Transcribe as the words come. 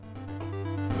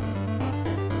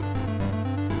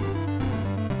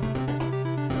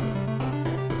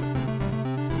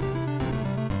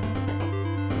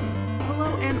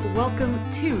Welcome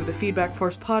to the Feedback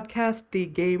Force podcast, the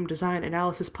game design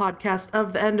analysis podcast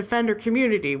of the End Defender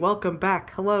community. Welcome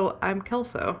back. Hello, I'm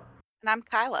Kelso. And I'm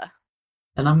Kyla.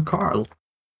 And I'm Carl.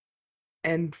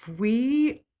 And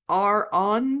we are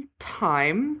on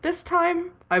time this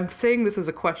time. I'm saying this as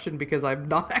a question because I'm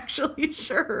not actually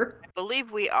sure. I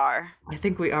believe we are. I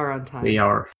think we are on time. We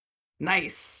are.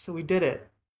 Nice. So we did it.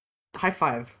 High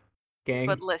five, gang.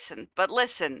 But listen.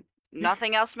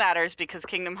 Nothing else matters because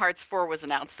Kingdom Hearts 4 was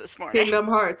announced this morning. Kingdom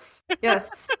Hearts.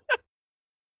 Yes.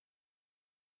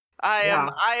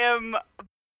 I am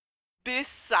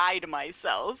beside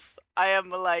myself. I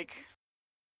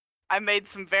made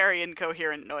some very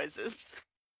incoherent noises.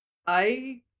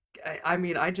 I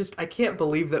mean, I can't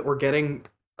believe that we're getting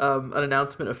an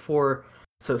announcement of 4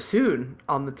 so soon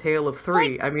on the tail of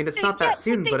 3. Like, I mean, it's not that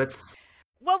soon, but it's...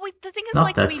 Well, the thing is, Not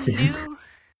like, that soon.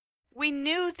 we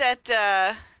knew that,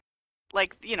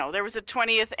 there was a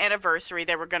 20th anniversary,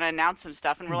 they were going to announce some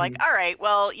stuff, and we're like, all right,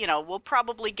 well, we'll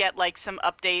probably get, like, some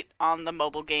update on the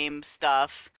mobile game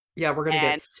stuff. Yeah, we're going to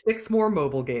get 6 more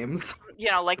mobile games.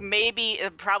 Like, maybe,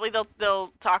 probably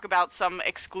they'll talk about some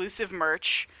exclusive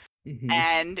merch.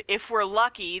 And if we're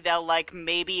lucky, they'll like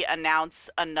maybe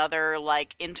announce another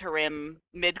like interim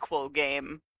midquel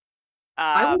game.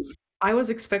 I was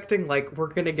expecting like we're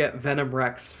gonna get Venom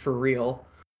Rex for real.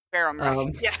 Venom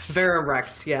Rex, yes. Venom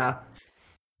Rex, yeah.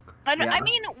 And I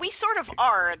mean, we sort of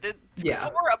are. The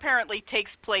 4 apparently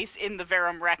takes place in the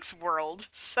Venom Rex world,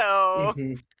 so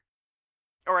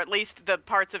or at least the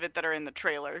parts of it that are in the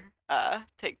trailer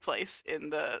take place in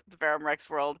the Venom Rex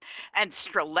world. And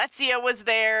Strelitzia was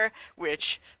there,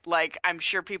 which, like, I'm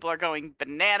sure people are going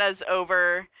bananas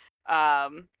over.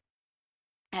 And,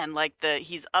 like,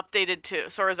 Sora's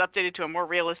updated to a more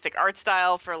realistic art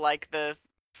style for, like, the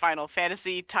Final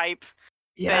Fantasy type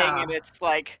thing. And it's,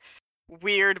 like,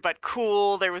 weird but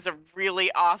cool. There was a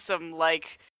really awesome,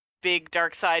 like... big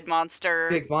dark side monster.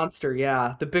 Big monster,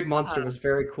 yeah. The big monster was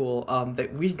very cool.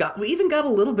 That we even got a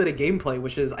little bit of gameplay,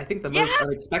 which is I think the most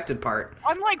unexpected part.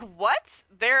 I'm like, what?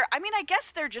 I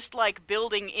guess they're just like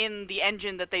building in the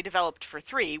engine that they developed for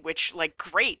 3, which like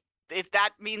great. If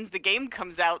that means the game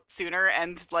comes out sooner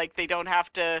and like they don't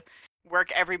have to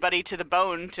work everybody to the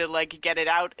bone to like get it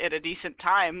out at a decent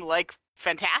time, like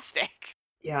fantastic.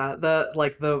 Yeah,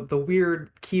 the weird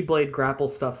Keyblade grapple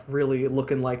stuff really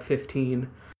looking like 15.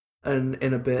 In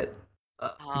a bit.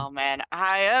 Oh man,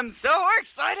 I am so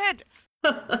excited!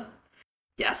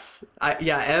 Yes!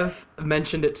 Ev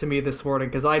mentioned it to me this morning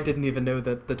because I didn't even know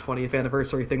that the 20th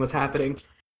anniversary thing was happening.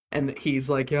 And he's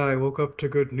like, yeah, I woke up to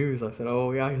good news. I said,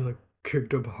 oh yeah, he's like,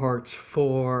 Kingdom Hearts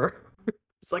 4.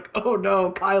 It's like, oh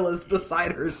no, Kyla's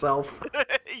beside herself.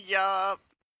 Yup.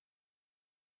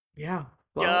 Yeah.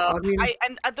 Well, yeah, I mean...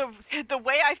 the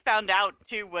way I found out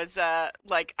too was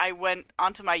like I went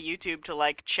onto my YouTube to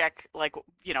like check like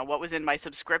what was in my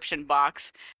subscription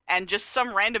box, and just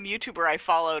some random YouTuber I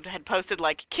followed had posted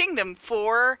like Kingdom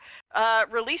 4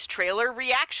 release trailer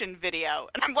reaction video,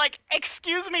 and I'm like,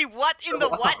 excuse me, what in the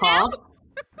what now?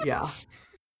 Yeah,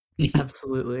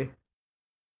 absolutely.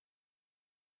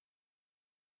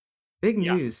 Big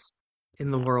news in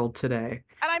the world today.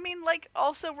 And I mean, like,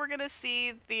 also we're gonna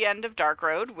see the end of Dark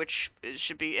Road, which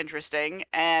should be interesting,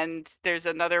 and there's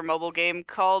another mobile game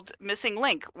called Missing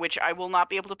Link, which I will not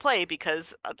be able to play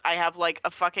because I have, like, a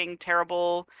fucking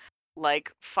terrible,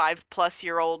 like,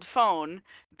 5-plus-year-old phone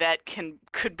that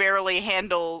could barely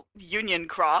handle Union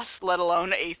Cross, let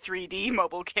alone a 3D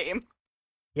mobile game.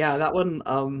 Yeah, that one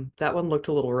looked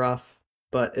a little rough,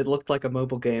 but it looked like a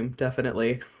mobile game,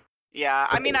 definitely. Yeah,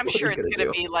 I mean, I'm sure it's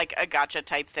gonna be like a gacha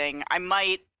type thing. I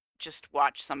might just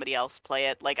watch somebody else play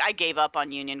it. Like, I gave up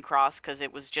on Union Cross because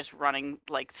it was just running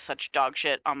like such dog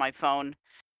shit on my phone.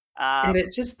 And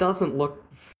it just doesn't look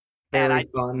very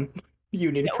fun.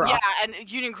 Union Cross. Yeah, and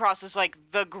Union Cross was like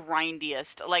the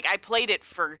grindiest. Like, I played it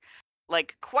for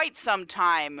like quite some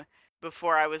time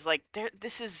before I was like,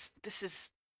 this is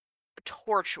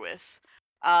tortuous.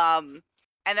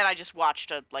 And then I just watched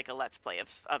a Let's Play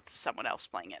of someone else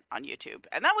playing it on YouTube.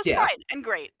 And that was fine and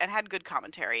great and had good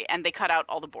commentary. And they cut out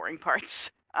all the boring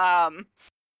parts. All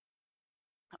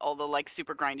the, like,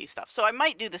 super grindy stuff. So I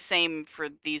might do the same for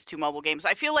these 2 mobile games.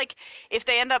 I feel like if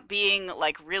they end up being,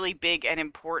 like, really big and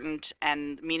important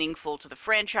and meaningful to the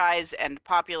franchise and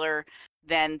popular,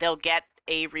 then they'll get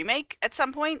a remake at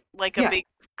some point. Like, a big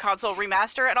console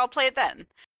remaster, and I'll play it then.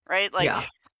 Right? Like... Yeah.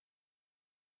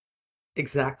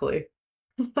 Exactly.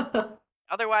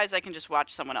 Otherwise, I can just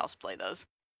watch someone else play those.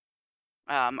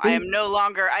 I am no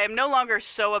longer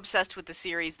so obsessed with the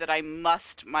series that I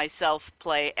must myself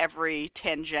play every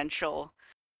tangential,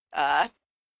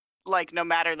 like, no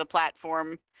matter the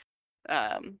platform,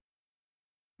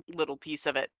 little piece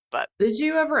of it. But did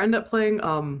you ever end up playing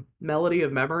Melody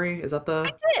of Memory? Is that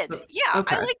I did. Yeah,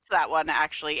 okay. I liked that one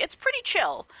actually. It's pretty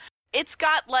chill. It's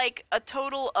got like a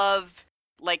total of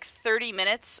like 30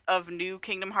 minutes of new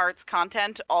Kingdom Hearts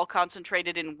content, all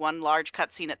concentrated in one large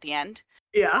cutscene at the end.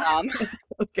 Yeah.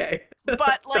 Okay. But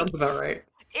like, sounds about right.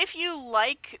 If you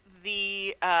like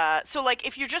the so like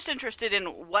if you're just interested in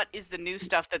what is the new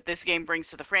stuff that this game brings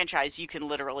to the franchise, you can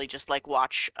literally just like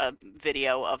watch a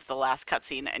video of the last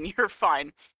cutscene and you're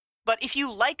fine. But if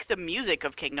you like the music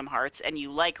of Kingdom Hearts and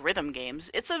you like rhythm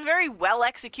games, it's a very well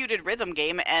executed rhythm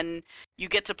game, and you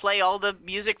get to play all the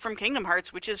music from Kingdom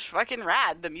Hearts, which is fucking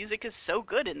rad. The music is so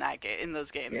good in in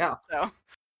those games. Yeah. So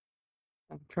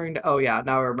I'm trying to. Oh yeah,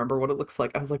 now I remember what it looks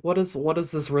like. I was like, what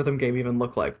does this rhythm game even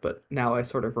look like? But now I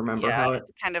sort of remember how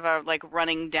it's kind of a like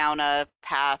running down a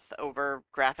path over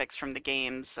graphics from the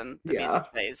games, and the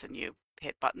music plays, and you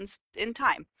hit buttons in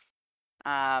time.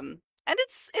 And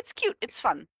it's cute. It's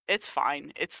fun. It's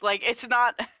fine. It's like it's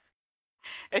not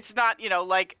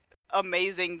like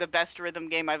amazing, the best rhythm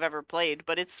game I've ever played,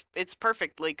 but it's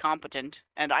perfectly competent,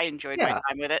 and I enjoyed my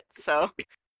time with it. So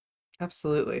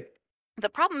absolutely. The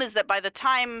problem is that by the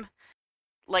time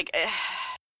like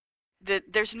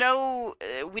there's no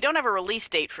we don't have a release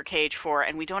date for KH4,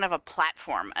 and we don't have a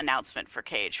platform announcement for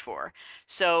KH4.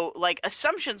 So like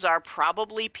assumptions are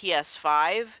probably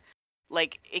PS5.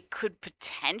 Like it could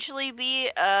potentially be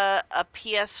a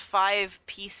PS5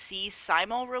 PC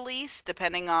simul release,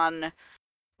 depending on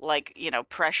like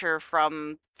pressure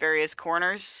from various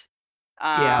corners.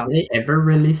 Have they ever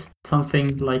released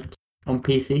something like on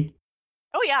PC?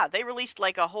 Oh yeah, they released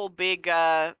like a whole big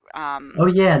oh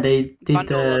yeah, they did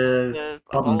the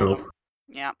bundle.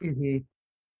 Yeah.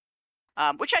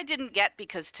 Mm-hmm. Which I didn't get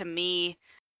because to me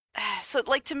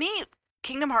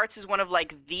Kingdom Hearts is one of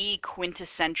like the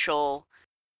quintessential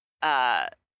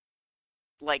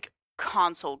like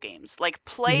console games. Like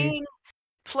playing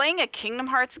a Kingdom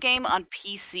Hearts game on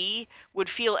PC would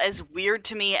feel as weird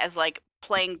to me as like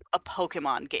playing a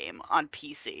Pokemon game on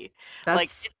PC.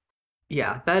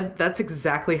 That's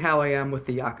exactly how I am with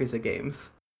the Yakuza games.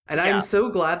 And I'm so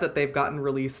glad that they've gotten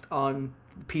released on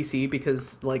PC,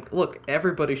 because like, look,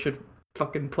 everybody should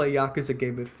fucking play Yakuza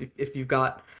game if you've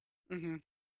got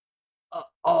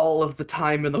all of the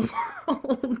time in the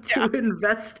world to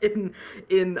invest in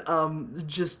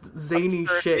just zany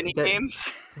shit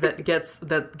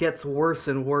that gets worse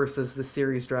and worse as the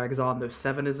series drags on. Though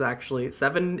 7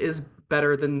 is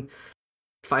better than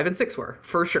 5 and 6 were,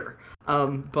 for sure.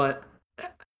 But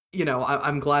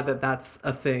I'm glad that that's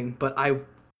a thing, but I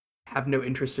have no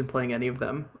interest in playing any of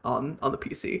them on the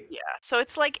PC. Yeah, so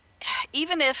it's like,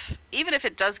 even if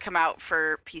it does come out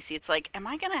for PC, it's like, am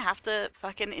I gonna have to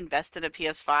fucking invest in a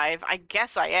PS5? I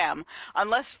guess I am,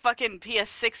 unless fucking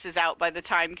PS6 is out by the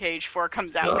time KH4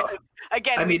 comes out.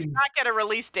 Again, we did not get a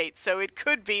release date, so it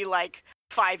could be like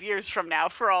 5 years from now,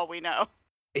 for all we know.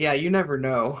 Yeah, you never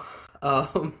know.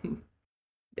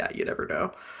 Yeah, you never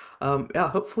know.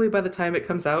 Hopefully by the time it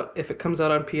comes out, if it comes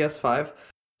out on PS5,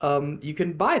 you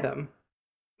can buy them.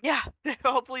 Yeah,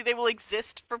 hopefully they will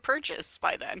exist for purchase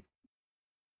by then.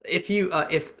 If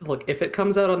it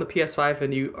comes out on the PS5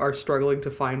 and you are struggling to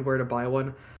find where to buy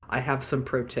one, I have some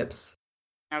pro tips.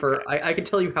 Okay. I can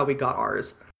tell you how we got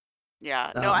ours.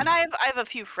 Yeah, no, and I have a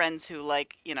few friends who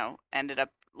ended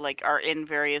up are in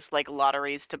various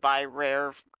lotteries to buy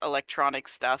rare electronic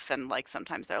stuff, and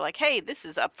sometimes they're like, hey, this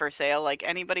is up for sale,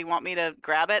 anybody want me to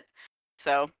grab it?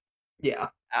 So yeah,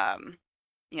 I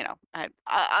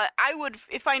would,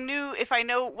 if I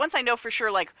know once I know for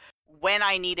sure when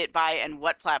I need it by and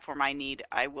what platform I need,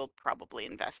 I will probably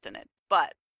invest in it,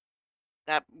 but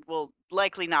that will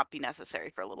likely not be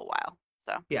necessary for a little while.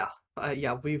 So I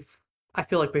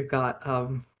feel like we've got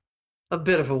a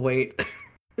bit of a wait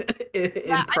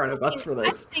in front of us for this.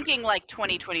 I'm thinking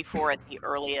 2024 at the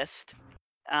earliest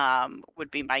would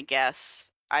be my guess.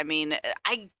 I mean,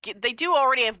 they do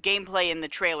already have gameplay in the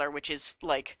trailer, which is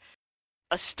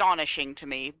astonishing to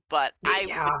me, but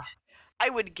I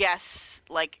would guess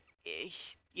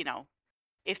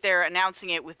if they're announcing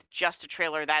it with just a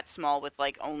trailer that small with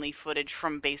only footage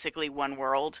from basically one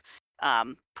world,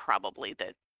 probably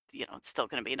that it's still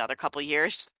going to be another couple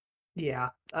years. Yeah,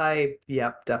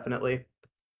 definitely.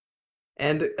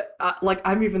 And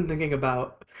I'm even thinking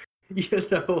about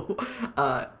given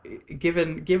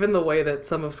the way that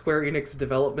some of Square Enix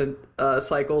development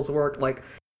cycles work,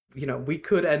 we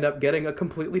could end up getting a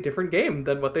completely different game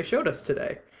than what they showed us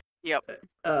today. Yep.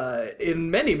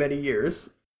 In many, many years.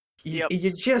 Yep.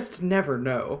 You just never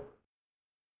know.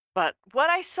 But what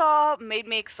I saw made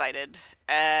me excited,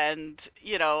 and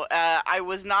I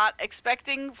was not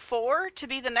expecting 4 to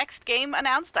be the next game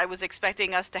announced. I was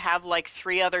expecting us to have like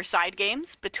 3 other side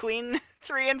games between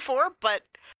 3 and 4, but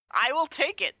I will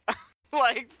take it.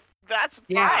 Like, that's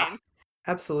fine.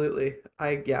 Absolutely.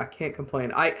 I can't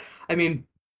complain. I mean,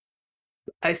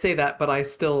 I say that, but I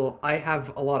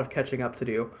have a lot of catching up to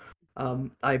do.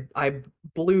 I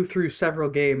blew through several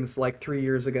games like 3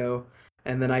 years ago,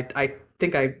 and then I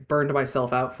think I burned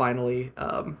myself out finally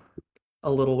a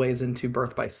little ways into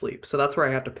Birth by Sleep. So that's where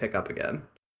I have to pick up again.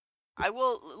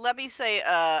 Let me say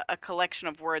a collection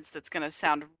of words that's going to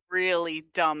sound really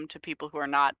dumb to people who are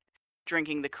not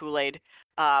drinking the Kool-Aid.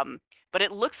 But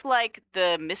it looks like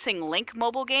the Missing Link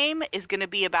mobile game is going to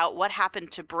be about what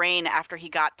happened to Brain after he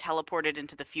got teleported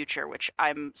into the future, which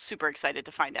I'm super excited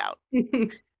to find out.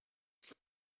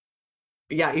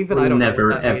 Yeah, even we'll I don't never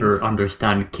know what that ever means.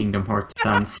 understand Kingdom Hearts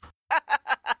fans.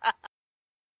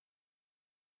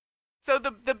 So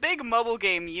the big mobile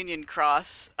game Union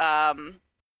Cross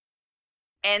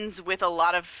ends with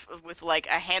like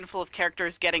a handful of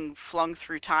characters getting flung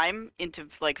through time into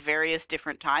like various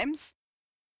different times.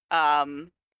 And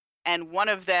one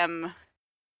of them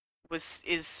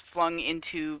is flung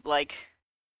into like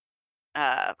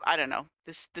I don't know,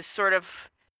 this sort of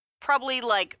probably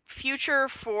like future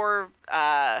for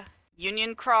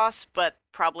Union Cross, but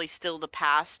probably still the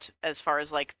past as far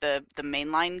as like the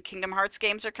mainline Kingdom Hearts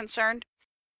games are concerned.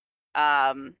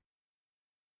 And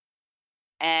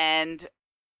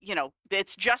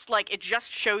it's just like, it just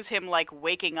shows him like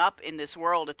waking up in this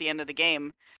world at the end of the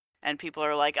game, and people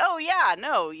are like, oh yeah,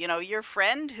 no, your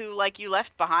friend who like you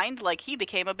left behind, like he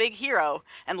became a big hero,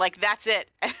 and like that's it.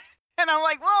 And I'm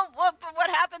like, well, what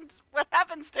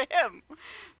happens to him?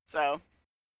 So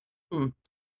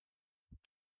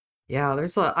yeah,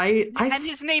 there's and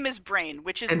his name is Brain,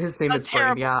 which is and his name is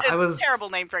Brain. Yeah, terrible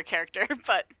name for a character,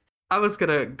 but I was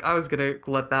gonna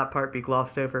let that part be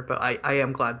glossed over, but I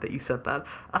am glad that you said that.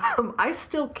 I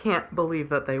still can't believe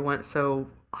that they went so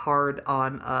hard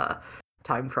on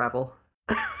time travel.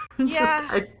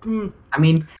 Yeah. I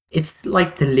mean, it's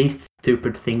like the least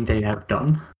stupid thing they have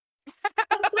done.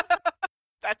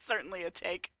 That's certainly a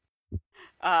take.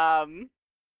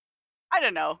 I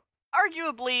don't know.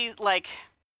 Arguably, like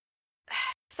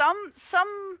some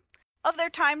of their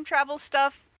time travel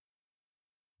stuff,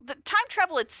 the time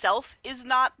travel itself is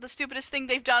not the stupidest thing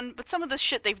they've done, but some of the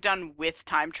shit they've done with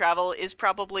time travel is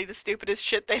probably the stupidest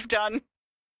shit they've done.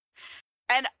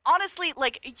 And honestly,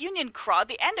 like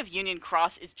the end of Union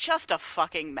Cross is just a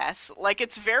fucking mess. Like,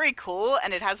 it's very cool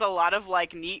and it has a lot of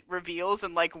like neat reveals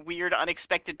and like weird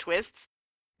unexpected twists.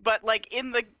 But like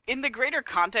in the greater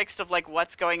context of like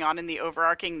what's going on in the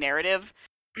overarching narrative,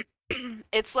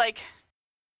 it's like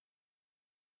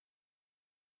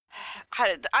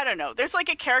I don't know. There's like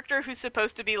a character who's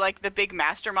supposed to be like the big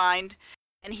mastermind,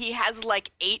 and he has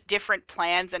like 8 different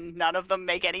plans and none of them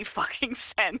make any fucking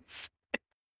sense.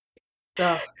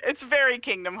 It's very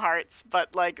Kingdom Hearts,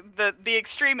 but like the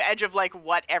extreme edge of like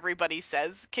what everybody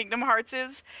says Kingdom Hearts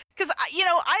is. Because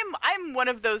I'm one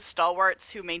of those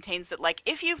stalwarts who maintains that like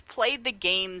if you've played the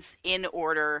games in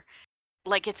order,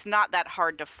 like it's not that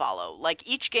hard to follow. Like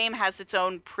each game has its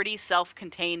own pretty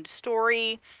self-contained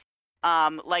story.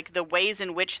 Like the ways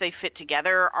in which they fit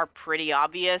together are pretty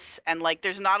obvious, and like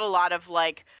there's not a lot of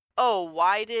like, oh,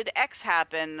 why did X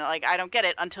happen? Like I don't get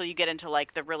it until you get into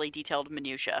like the really detailed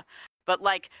minutia. But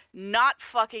like not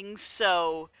fucking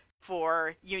so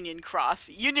for Union Cross.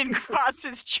 Union Cross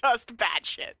is just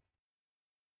batshit.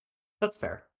 That's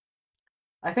fair.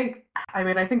 I think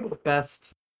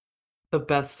the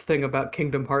best thing about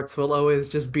Kingdom Hearts will always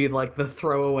just be like the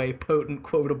throwaway potent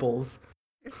quotables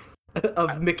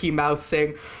of Mickey Mouse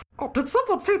saying, "Oh, did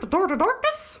someone say the door to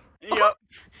darkness?" Yep.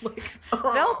 Like,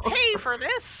 oh. They'll pay for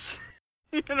this.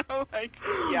 Like,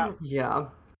 yeah. Yeah.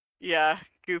 Yeah.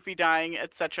 Goofy dying,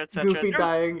 etc., etc. Goofy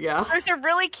dying, yeah. There's a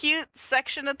really cute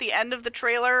section at the end of the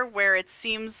trailer where it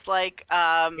seems like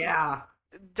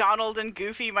Donald and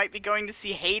Goofy might be going to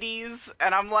see Hades,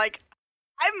 and I'm like,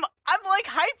 I'm like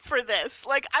hyped for this.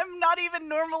 Like I'm not even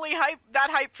normally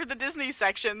hyped for the Disney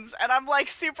sections, and I'm like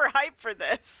super hyped for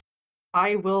this.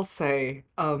 I will say,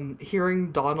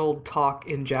 hearing Donald talk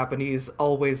in Japanese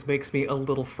always makes me a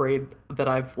little afraid that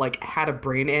I've like had a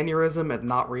brain aneurysm and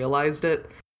not realized it.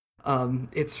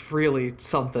 It's really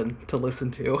something to listen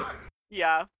to.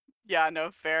 Yeah, no,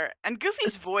 fair. And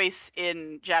Goofy's voice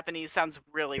in Japanese sounds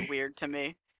really weird to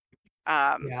me.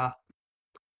 Yeah.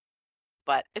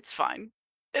 But it's fine.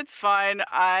 It's fine.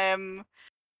 I'm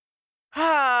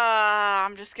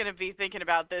just gonna be thinking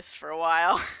about this for a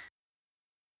while.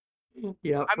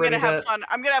 Yeah, I'm gonna have fun.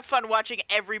 I'm gonna have fun watching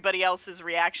everybody else's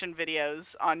reaction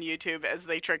videos on YouTube as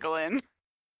they trickle in.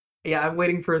 Yeah, I'm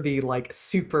waiting for the like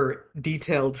super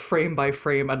detailed frame by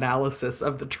frame analysis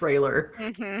of the trailer.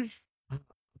 Mm-hmm.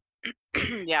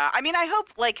 Yeah, I mean, I hope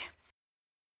like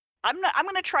I'm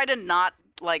gonna try to not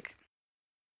like.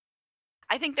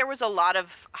 I think there was a lot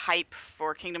of hype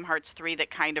for Kingdom Hearts 3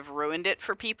 that kind of ruined it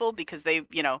for people because they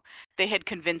had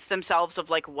convinced themselves of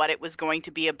like what it was going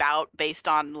to be about based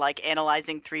on like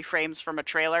analyzing 3 frames from a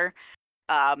trailer,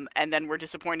 and then were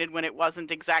disappointed when it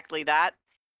wasn't exactly that.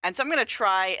 And so I'm gonna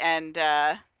try and.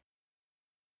 All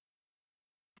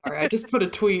right, I just put a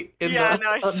tweet in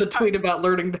the tweet about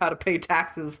learning how to pay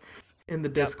taxes in the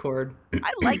Discord.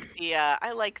 I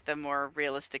like the more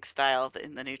realistic style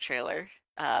in the new trailer.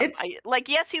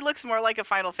 Yes, he looks more like a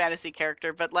Final Fantasy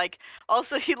character, but like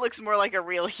also he looks more like a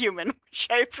real human, which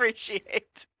I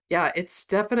appreciate. Yeah, it's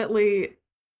definitely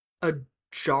a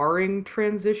jarring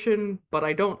transition, but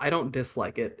I don't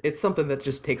dislike it. It's something that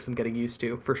just takes some getting used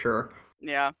to, for sure.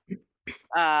 Yeah.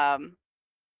 But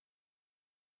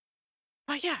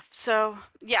so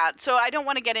I don't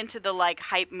want to get into the like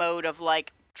hype mode of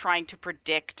like trying to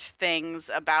predict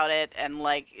things about it and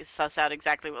like suss out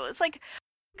exactly what it's like.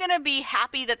 I'm gonna be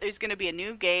happy that there's gonna be a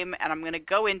new game, and I'm gonna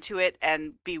go into it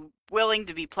and be willing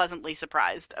to be pleasantly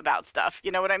surprised about stuff.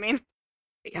 You know what I mean?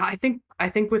 Yeah, I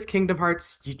think with Kingdom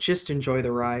Hearts, you just enjoy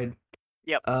the ride.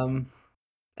 Yep.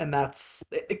 And that's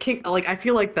like I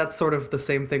feel like that's sort of the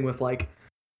same thing with like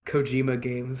Kojima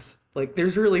games. Like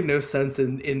there's really no sense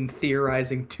in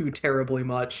theorizing too terribly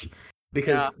much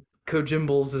because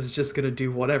Kojimbles is just gonna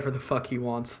do whatever the fuck he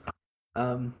wants.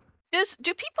 Do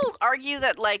people argue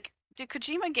that like do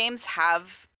Kojima games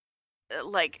have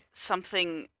like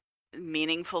something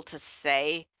meaningful to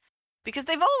say? Because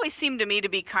they've always seemed to me to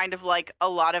be kind of like a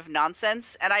lot of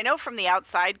nonsense. And I know from the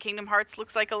outside Kingdom Hearts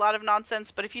looks like a lot of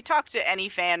nonsense, but if you talk to any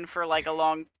fan for like a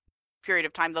long period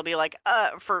of time, they'll be like,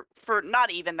 for not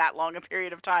even that long a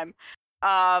period of time,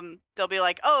 they'll be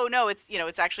like, oh no, it's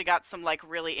it's actually got some like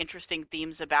really interesting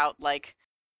themes about like,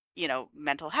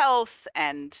 mental health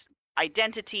and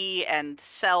identity and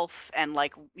self and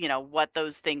like, what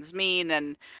those things mean,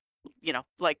 and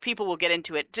like people will get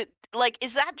into it. Like,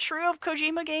 is that true of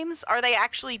Kojima games? Are they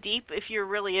actually deep if you're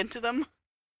really into them?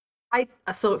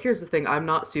 So here's the thing, I'm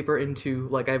not super into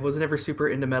I was never super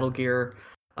into Metal Gear.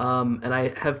 And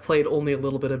I have played only a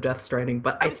little bit of Death Stranding,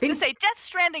 but I was gonna say, Death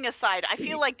Stranding aside, I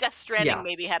feel like Death Stranding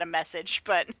maybe had a message,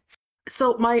 but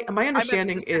so my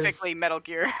understanding specifically Metal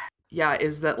Gear. Yeah,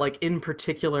 is that like in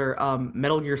particular,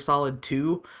 Metal Gear Solid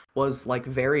 2 was like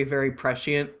very, very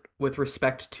prescient with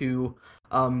respect to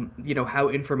how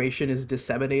information is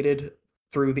disseminated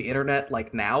through the internet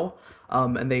like now.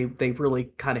 And they really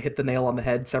kind of hit the nail on the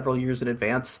head several years in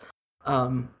advance.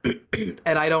 And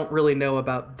I don't really know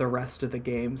about the rest of the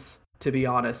games, to be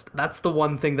honest. That's the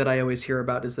one thing that I always hear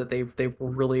about, is that they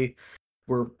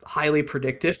were highly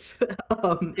predictive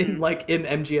in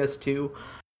MGS2.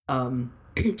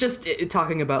 Just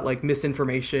talking about like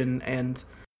misinformation and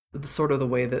sort of the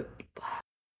way that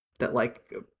like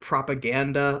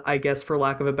propaganda, I guess for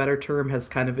lack of a better term, has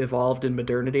kind of evolved in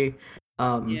modernity.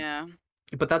 Yeah.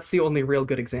 But that's the only real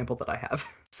good example that I have.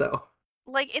 So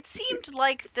like it seemed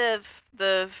like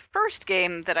the first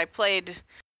game that I played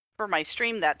for my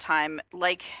stream that time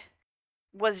like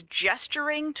was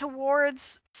gesturing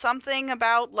towards something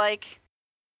about like,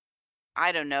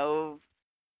 I don't know,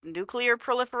 nuclear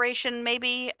proliferation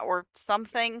maybe or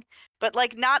something, but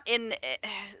like not in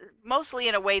mostly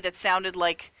in a way that sounded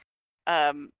like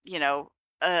a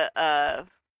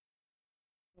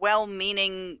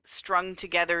well-meaning strung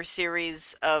together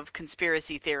series of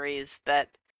conspiracy theories that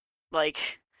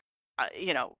like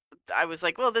I was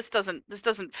like, well, this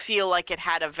doesn't feel like it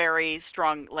had a very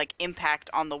strong like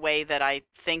impact on the way that I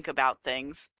think about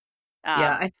things.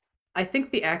 I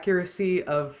think the accuracy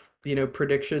of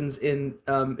predictions in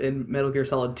Metal Gear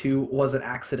Solid 2 was an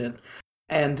accident,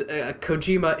 and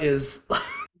Kojima is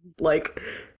like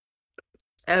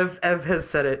Ev has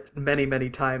said it many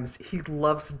times. He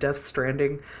loves Death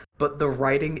Stranding, but the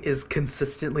writing is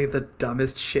consistently the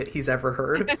dumbest shit he's ever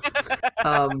heard.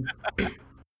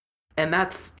 And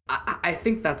that's I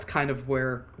think that's kind of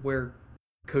where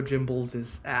Kojimbles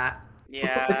is at.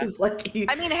 Yeah. It's like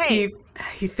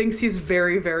he thinks he's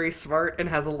very, very smart and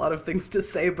has a lot of things to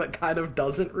say, but kind of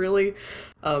doesn't really.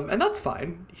 And that's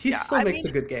fine. He still makes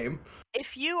a good game.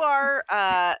 If you are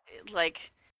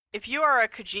if you are a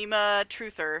Kojima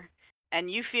truther and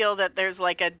you feel that there's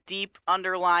like a deep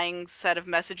underlying set of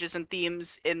messages and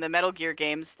themes in the Metal Gear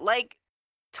games, like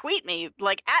tweet me,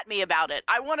 like at me about it.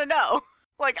 I want to know.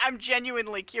 Like I'm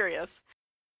genuinely curious.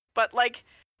 But like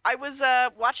I was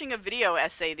watching a video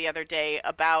essay the other day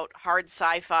about hard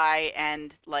sci-fi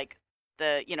and like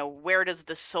the, where does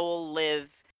the soul live,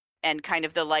 and kind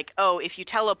of the like, oh, if you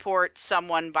teleport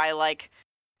someone by like,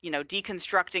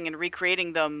 deconstructing and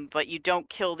recreating them, but you don't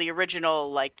kill the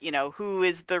original, like, who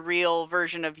is the real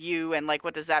version of you, and like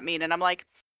what does that mean? And I'm like,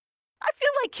 I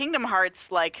feel like Kingdom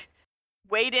Hearts like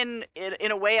weighed in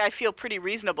a way I feel pretty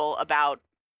reasonable about,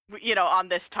 on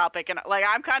this topic, and like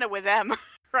I'm kind of with them.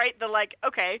 Right? The like,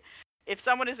 okay, if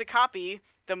someone is a copy,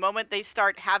 the moment they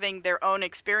start having their own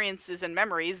experiences and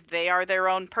memories, they are their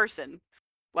own person.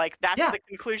 Like that's the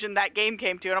conclusion that game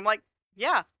came to, and I'm like,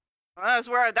 yeah, that's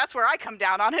where I come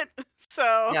down on it.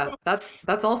 So yeah,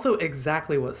 that's also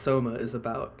exactly what Soma is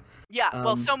about. Yeah,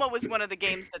 well, Soma was one of the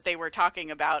games that they were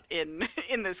talking about in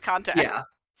this context. Yeah.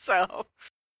 So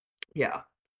yeah,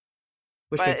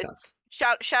 which makes sense.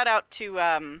 Shout out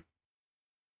to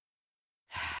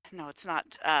no, it's not.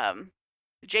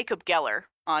 Jacob Geller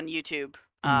on YouTube,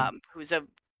 who's a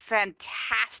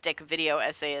fantastic video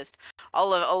essayist. A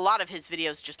lot of his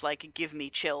videos just like give me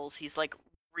chills. He's like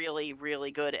really,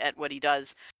 really good at what he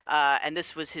does. And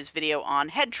this was his video on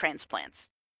head transplants.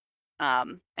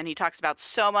 And he talks about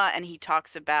Soma, and he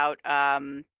talks about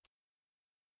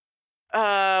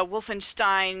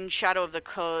Wolfenstein: Shadow of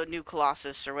the New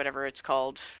Colossus, or whatever it's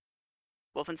called.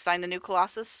 Wolfenstein: The New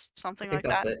Colossus, something like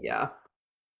that. That's it. Yeah.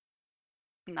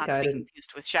 Not to be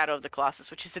confused with Shadow of the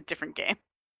Colossus, which is a different game.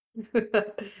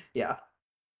 Yeah.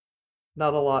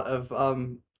 Not a lot of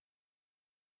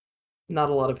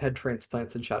head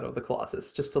transplants in Shadow of the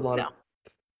Colossus. Just a lot of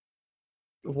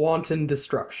wanton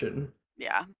destruction.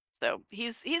 Yeah. So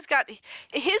he's got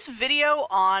his video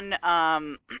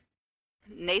on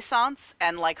Naissance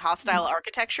and like hostile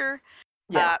architecture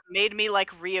made me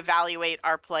like reevaluate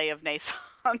our play of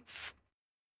Naissance.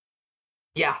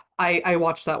 Yeah, I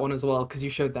watched that one as well because you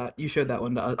showed that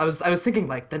one to us. I was thinking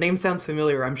like the name sounds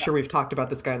familiar. I'm sure we've talked about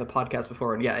this guy on the podcast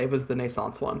before, and yeah, it was the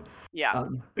Naissance one. Yeah.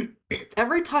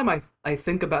 Every time I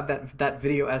think about that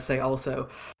video essay, also,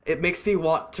 it makes me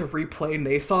want to replay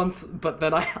Naissance, but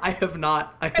then I have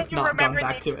not gone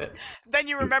back to it. Then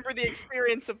you remember the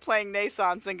experience of playing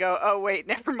Naissance and go, oh wait,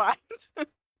 never mind.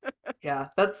 Yeah,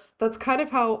 that's kind of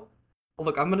how.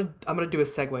 Look, I'm gonna do a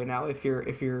segue now. If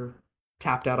you're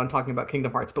tapped out on talking about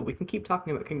Kingdom Hearts, but we can keep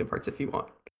talking about Kingdom Hearts if you want.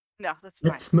 No, that's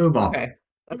fine. Let's move on.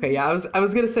 Okay, yeah, I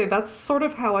was gonna say that's sort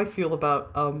of how I feel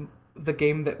about the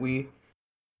game that we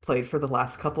played for the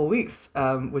last couple weeks,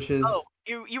 which is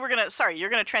you're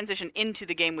gonna transition into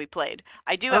the game we played.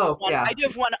 I do have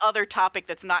one other topic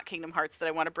that's not Kingdom Hearts that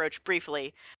I want to broach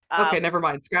briefly. Okay, never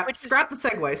mind. Scrap the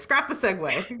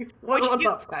segue. What's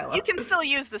up, Kyla? You can still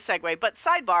use the segue, but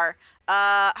sidebar.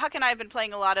 Huck and I have been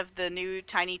playing a lot of the new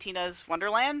Tiny Tina's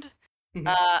Wonderland.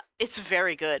 Mm-hmm. It's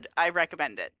very good. I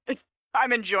recommend it.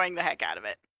 I'm enjoying the heck out of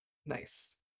it. Nice.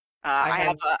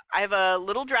 I have a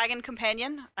little dragon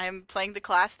companion. I'm playing the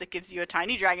class that gives you a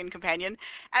tiny dragon companion,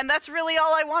 and that's really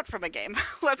all I want from a game.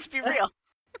 Let's be real.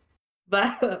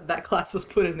 That class was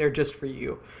put in there just for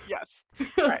you. Yes.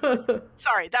 Right.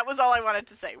 Sorry, that was all I wanted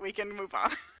to say. We can move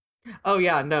on. Oh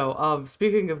yeah, no.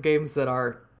 Speaking of games that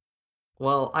are,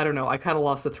 well, I don't know. I kind of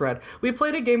lost the thread. We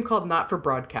played a game called Not for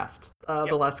Broadcast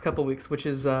the last couple weeks, which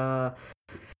is a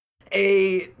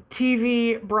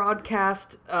TV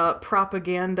broadcast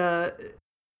propaganda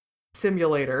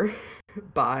simulator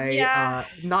by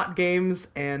Not Games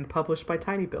and published by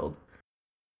tinyBuild.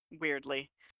 Weirdly.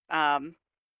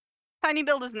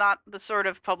 tinyBuild is not the sort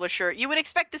of publisher... You would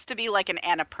expect this to be like an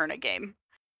Annapurna game.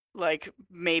 Like,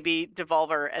 maybe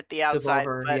Devolver at the outside.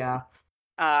 Devolver, but, yeah.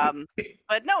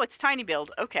 But no, it's tinyBuild.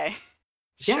 Okay.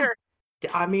 Sure.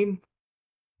 Yeah. I mean,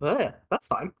 that's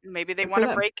fine. Maybe they want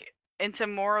to break into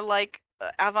more like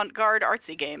avant-garde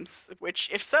artsy games, which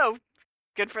if so,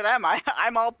 good for them.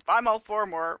 I'm all for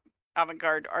more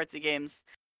avant-garde artsy games.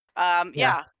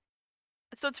 Yeah.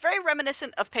 So it's very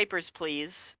reminiscent of Papers,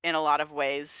 Please in a lot of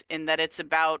ways, in that it's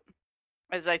about,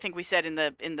 as I think we said in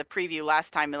the preview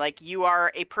last time, like you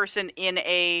are a person in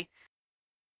a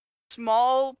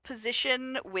small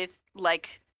position with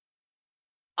like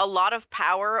a lot of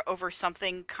power over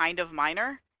something kind of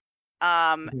minor.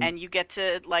 And you get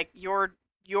to like your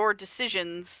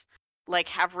decisions like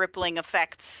have rippling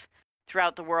effects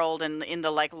throughout the world and in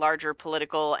the like larger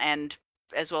political and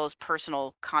as well as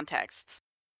personal contexts.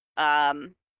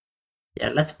 Yeah,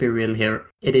 let's be real here.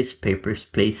 It is Papers,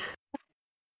 Please.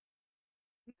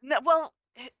 No, well,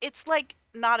 it's like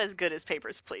not as good as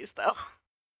Papers, Please, though.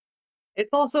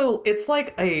 It's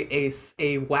like a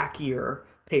wackier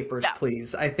Papers,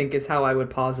 Please, I think is how I would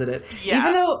posit it. Yeah.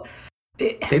 Even though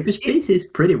Papers, Please is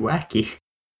pretty wacky.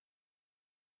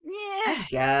 Yeah, I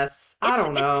guess. I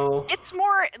don't know. It's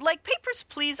more like Papers,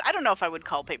 Please. I don't know if I would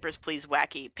call Papers, Please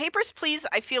wacky. Papers, Please,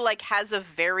 I feel like has a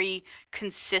very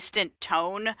consistent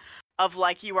tone of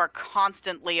like you are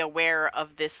constantly aware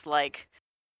of this like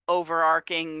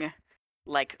overarching,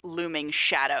 like looming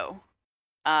shadow.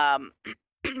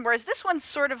 Whereas this one's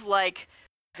sort of like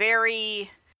very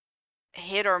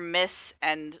hit or miss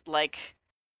and like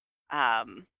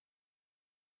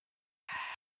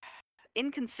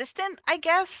inconsistent, I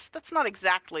guess. That's not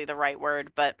exactly the right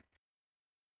word, but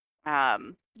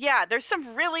yeah, there's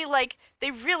some really like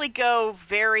they really go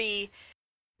very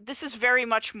this is very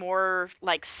much more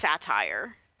like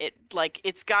satire.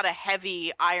 It's got a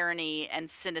heavy irony and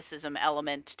cynicism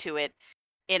element to it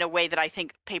in a way that I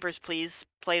think Papers, Please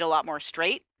played a lot more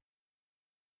straight.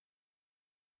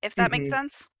 If that makes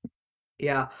sense.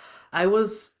 Yeah. I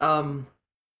was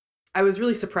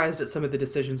really surprised at some of the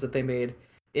decisions that they made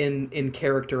in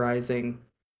characterizing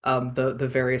the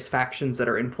various factions that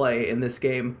are in play in this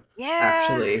game. Yeah.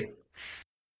 Actually.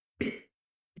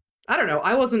 I don't know.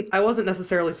 I wasn't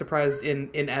necessarily surprised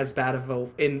in as bad of a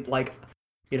in like,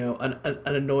 you know, an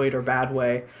annoyed or bad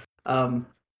way.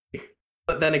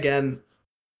 But then again,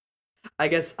 I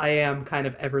guess I am kind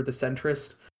of ever the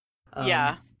centrist.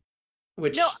 Yeah.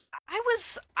 Which no, I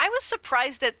was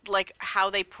surprised at like how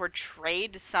they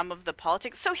portrayed some of the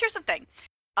politics. So here's the thing.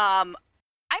 I'm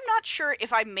not sure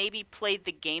if I maybe played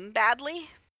the game badly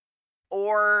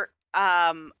or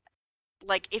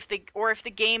like if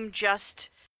the game just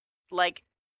like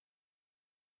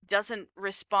doesn't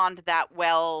respond that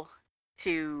well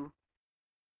to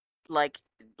like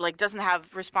doesn't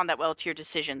respond that well to your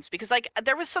decisions, because like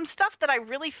there was some stuff that I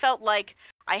really felt like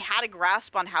I had a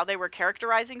grasp on how they were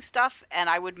characterizing stuff, and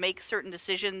I would make certain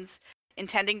decisions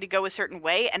intending to go a certain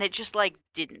way, and it just like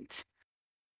didn't.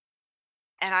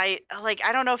 And I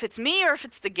don't know if it's me or if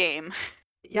it's the game.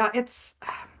 Yeah, it's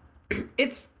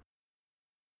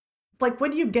like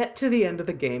when you get to the end of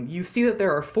the game, you see that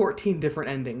there are 14 different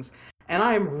endings, and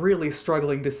I am really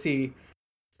struggling to see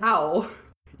how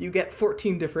you get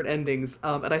 14 different endings.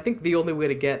 And I think the only way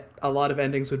to get a lot of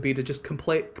endings would be to just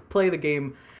play the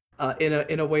game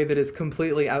in a way that is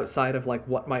completely outside of like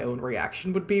what my own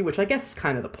reaction would be, which I guess is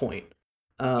kind of the point.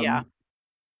 Yeah.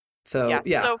 So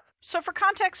yeah. So for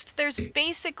context, there's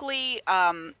basically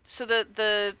so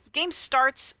the game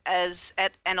starts as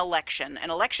at an election.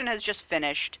 An election has just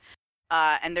finished,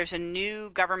 and there's a new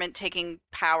government taking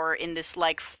power in this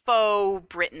like faux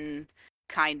Britain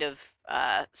kind of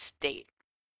state.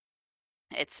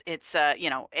 It's you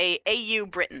know, AU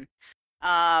Britain,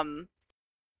 and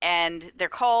they're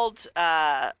called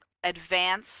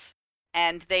Advance,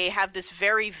 and they have this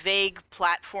very vague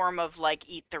platform of like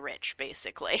eat the rich,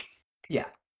 basically. Yeah.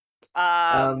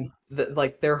 Their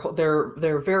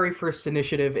very first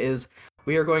initiative is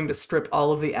we are going to strip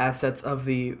all of the assets of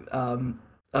the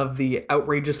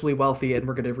outrageously wealthy, and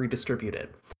we're going to redistribute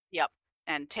it. Yep,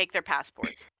 and take their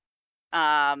passports.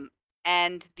 And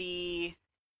they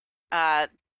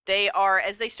are,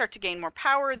 as they start to gain more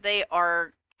power, they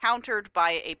are countered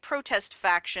by a protest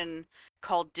faction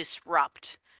called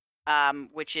Disrupt,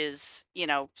 which is, you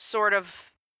know, sort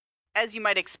of, as you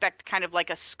might expect, kind of like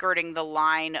a skirting the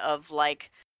line of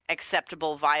like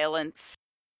acceptable violence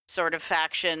sort of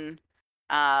faction,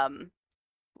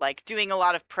 like doing a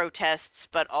lot of protests,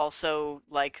 but also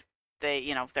like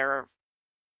they're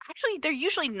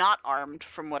usually not armed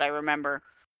from what I remember,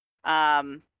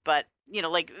 but you know,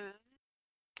 like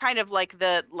kind of like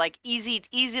the like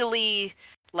easily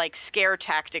like scare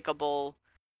tacticable,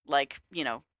 like, you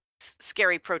know,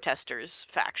 scary protesters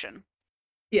faction.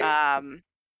 Yeah.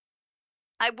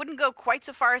 I wouldn't go quite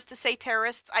so far as to say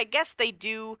terrorists. I guess they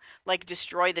do like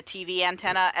destroy the TV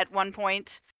antenna at one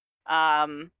point.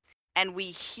 And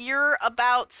we hear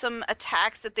about some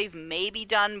attacks that they've maybe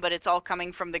done, but it's all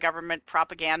coming from the government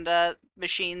propaganda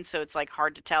machine, so it's like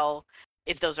hard to tell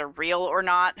if those are real or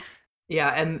not.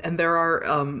 Yeah, and there are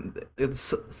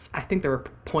I think there are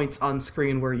points on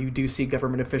screen where you do see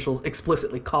government officials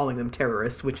explicitly calling them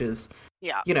terrorists, which is,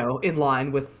 yeah, you know, in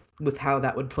line with how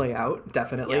that would play out,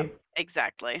 definitely. Yeah,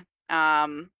 exactly.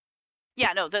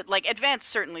 Yeah, no, like Advance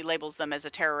certainly labels them as a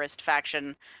terrorist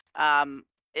faction.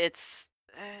 It's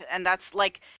and that's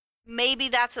like, maybe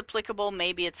that's applicable,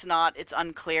 maybe it's not. It's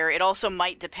unclear. It also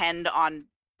might depend on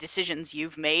decisions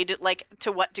you've made, like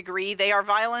to what degree they are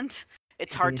violent.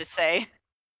 It's hard to say.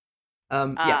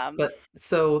 Yeah, but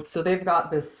so they've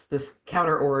got this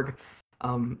counter org,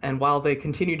 and while they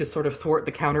continue to sort of thwart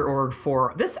the counter org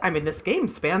for this, I mean, this game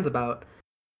spans about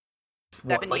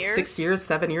 6 years,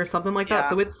 7 years, something like that.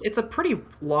 So it's a pretty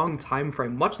long time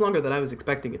frame, much longer than I was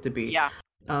expecting it to be. Yeah.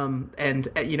 And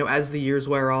as the years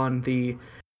wear on, the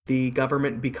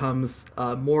government becomes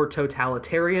more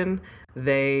totalitarian.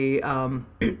 They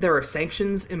there are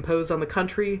sanctions imposed on the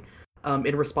country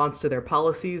in response to their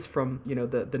policies from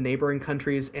the neighboring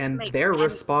countries, and their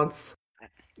response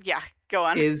go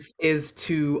on is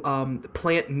to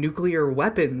plant nuclear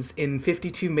weapons in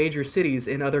 52 major cities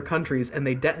in other countries, and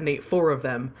they detonate 4 of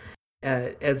them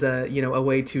as a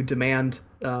way to demand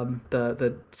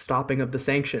the stopping of the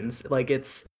sanctions. Like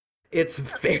it's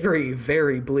very,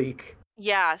 very bleak.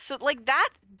 Yeah, so like that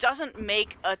doesn't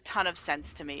make a ton of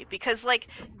sense to me, because like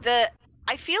I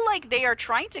feel like they are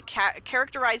trying to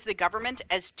characterize the government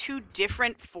as 2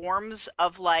 different forms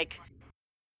of like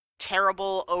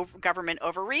terrible government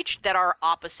overreach that are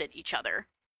opposite each other,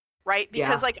 right?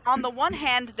 Because like on the one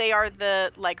hand, they are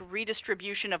the like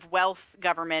redistribution of wealth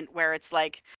government, where it's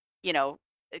like,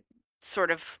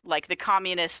 sort of like the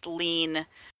communist lean,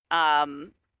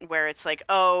 where it's like,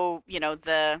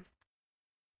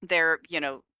 they're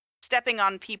stepping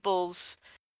on people's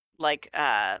like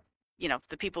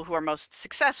the people who are most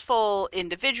successful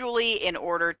individually in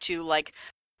order to like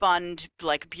fund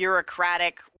like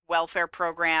bureaucratic welfare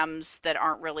programs that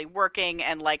aren't really working,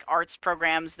 and like arts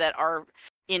programs that are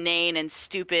inane and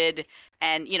stupid.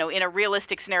 And in a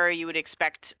realistic scenario, you would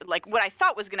expect, like, what I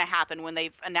thought was going to happen when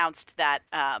they've announced that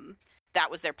that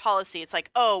was their policy. It's like,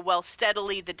 oh, well,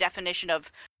 steadily the definition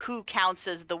of who counts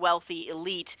as the wealthy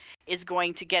elite is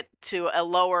going to get to a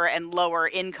lower and lower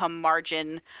income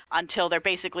margin until they're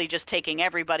basically just taking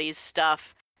everybody's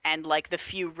stuff, and like the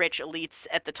few rich elites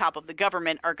at the top of the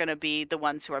government are going to be the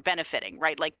ones who are benefiting,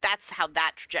 right? Like that's how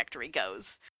that trajectory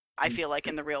goes, I feel like,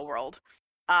 in the real world.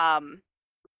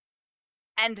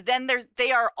 And then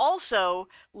they are also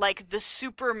like the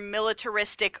super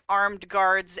militaristic armed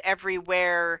guards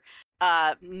everywhere,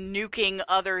 nuking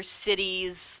other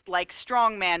cities, like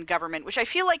strongman government, which I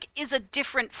feel like is a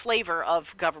different flavor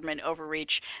of government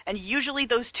overreach. And usually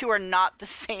those 2 are not the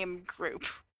same group.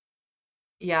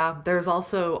 Yeah, there's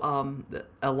also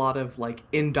a lot of like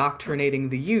indoctrinating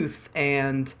the youth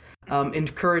and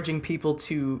encouraging people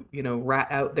to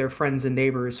rat out their friends and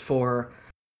neighbors for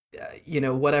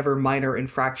whatever minor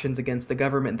infractions against the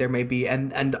government there may be.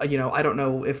 And I don't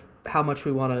know how much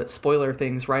we want to spoiler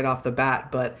things right off the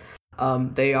bat, but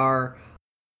they are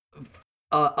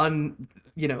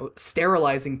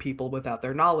sterilizing people without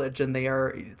their knowledge, and they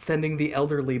are sending the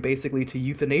elderly basically to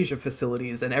euthanasia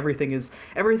facilities, and everything is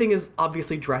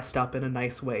obviously dressed up in a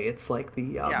nice way. It's like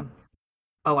the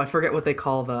I forget what they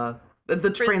call the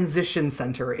transition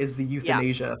center is the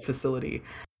euthanasia facility.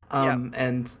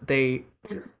 And they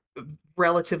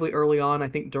relatively early on, I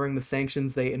think during the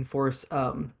sanctions, they enforce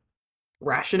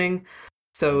rationing.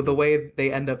 So the way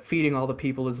they end up feeding all the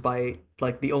people is by,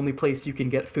 like, the only place you can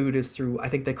get food is through, I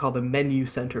think they call them menu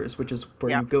centers, which is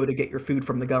where you go to get your food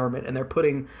from the government. And they're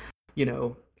putting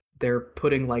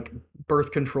like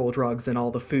birth control drugs in all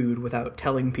the food without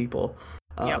telling people.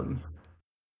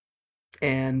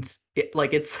 And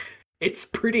it's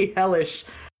pretty hellish.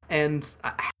 And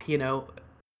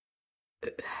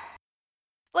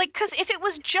like, because if it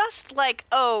was just like,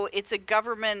 oh, it's a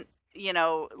government,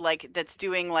 like that's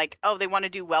doing like, oh, they want to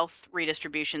do wealth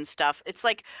redistribution stuff, it's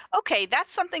like, okay,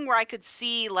 that's something where I could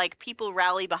see like people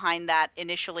rally behind that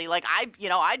initially. Like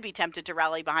I'd be tempted to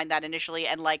rally behind that initially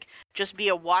and like just be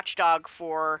a watchdog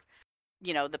for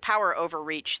the power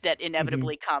overreach that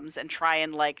inevitably comes and try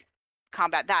and like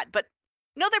combat that. But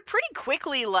no, they're pretty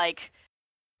quickly like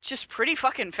just pretty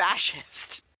fucking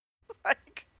fascist.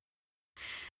 Like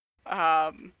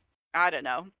I don't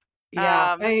know.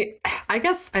 Yeah, I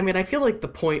guess, I mean, I feel like the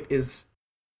point is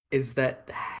that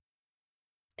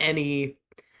any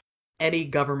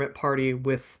government party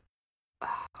without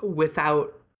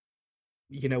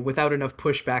enough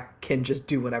pushback can just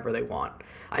do whatever they want.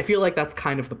 I feel like that's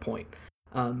kind of the point.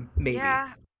 Maybe.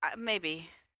 Yeah, maybe.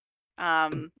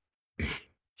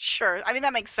 Sure. I mean,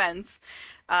 that makes sense.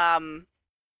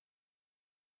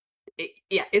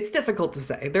 It's difficult to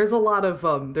say. There's a lot of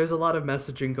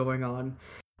messaging going on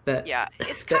that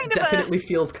it's kind that of definitely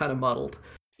feels kind of muddled.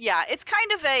 Yeah, it's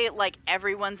kind of a like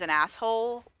everyone's an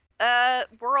asshole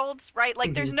world, right?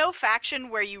 Like there's no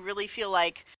faction where you really feel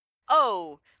like,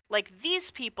 oh, like these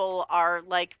people are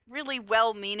like really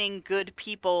well-meaning good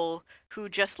people who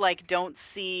just like don't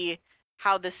see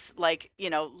how this like,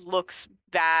 looks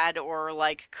bad or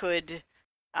like could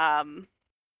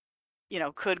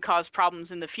could cause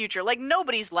problems in the future. Like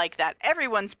nobody's like that.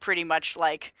 Everyone's pretty much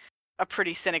like a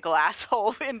pretty cynical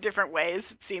asshole in different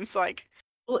ways, it seems like.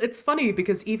 Well, it's funny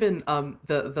because even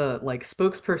the like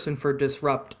spokesperson for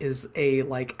Disrupt is a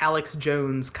like Alex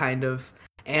Jones kind of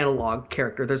analog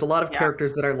character. There's a lot of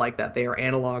characters that are like that. They are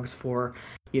analogs for,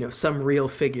 some real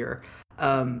figure.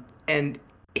 And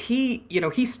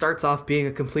he starts off being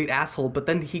a complete asshole, but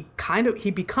then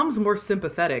he becomes more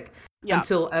sympathetic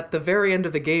until at the very end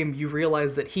of the game you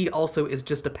realize that he also is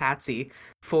just a patsy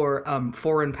for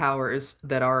foreign powers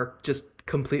that are just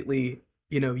completely,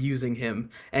 using him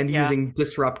and using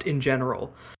Disrupt in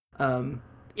general.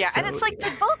 And it's like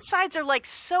both sides are like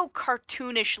so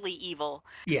cartoonishly evil.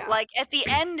 Yeah. Like at the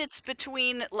end it's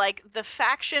between like the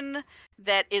faction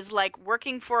that is like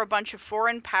working for a bunch of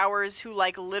foreign powers who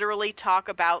like literally talk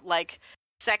about like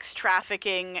sex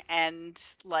trafficking and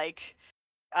like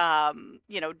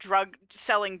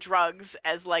selling drugs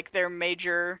as like their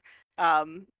major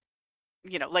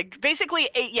like basically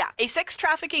a sex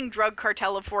trafficking drug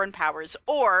cartel of foreign powers,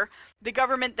 or the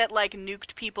government that like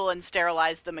nuked people and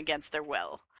sterilized them against their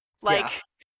will. Like,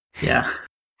 yeah.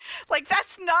 Like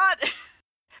that's not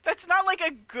like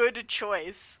a good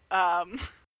choice. I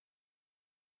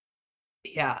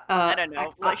don't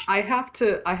know. I have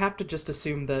to just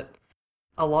assume that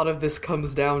a lot of this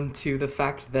comes down to the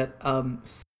fact that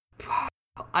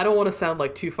I don't want to sound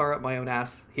like too far up my own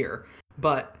ass here,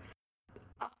 but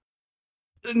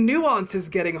nuance is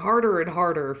getting harder and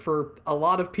harder for a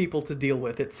lot of people to deal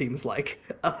with, it seems like.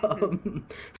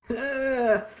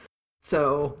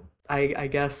 So I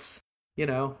guess,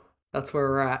 that's where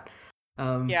we're at.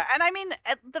 And I mean,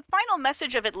 the final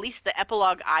message of at least the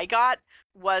epilogue I got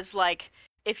was like,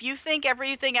 if you think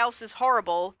everything else is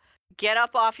horrible, get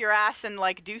up off your ass and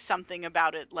like do something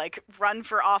about it. Like run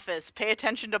for office, pay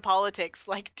attention to politics,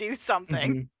 like do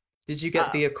something. Mm-hmm. Did you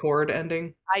get the Accord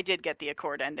ending? I did get the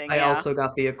Accord ending. I also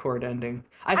got the Accord ending.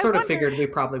 I sort of figured we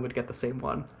probably would get the same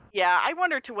one. Yeah, I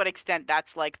wonder to what extent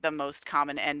that's like the most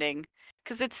common ending.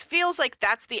 Because it feels like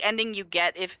that's the ending you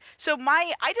get if... So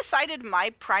I decided my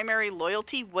primary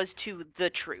loyalty was to the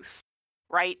truth,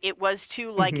 right? It was to,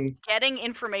 like, getting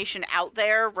information out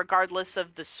there regardless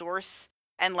of the source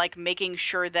and, like, making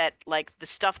sure that, like, the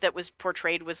stuff that was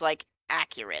portrayed was, like,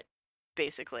 accurate,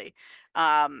 basically.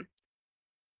 The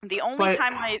only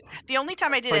time I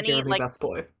did any, Jeremy, like... best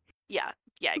boy. Yeah,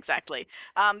 exactly.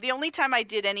 The only time I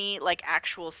did any, like,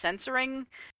 actual censoring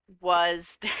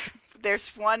was... There's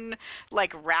one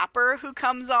like rapper who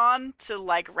comes on to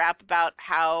like rap about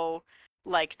how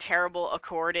like terrible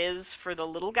Accord is for the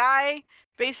little guy,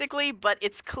 basically, but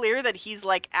it's clear that he's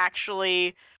like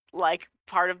actually like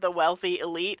part of the wealthy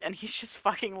elite and he's just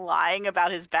fucking lying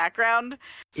about his background.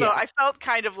 So I felt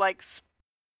kind of like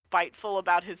spiteful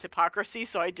about his hypocrisy,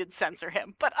 so I did censor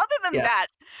him. But other than that,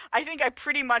 I think I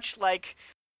pretty much like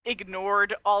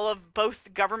ignored all of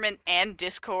both government and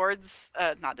Disrupt's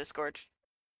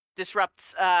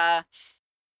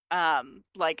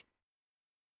like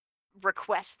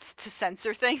requests to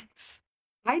censor things.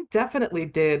 I definitely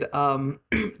did.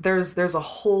 There's a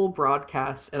whole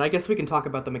broadcast, and I guess we can talk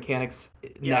about the mechanics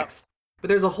next. But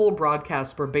there's a whole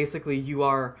broadcast where basically you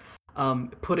are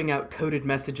putting out coded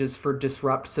messages for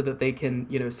Disrupt so that they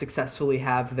can, successfully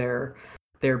have their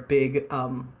big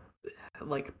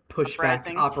like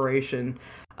pushback operation,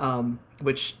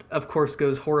 which of course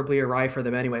goes horribly awry for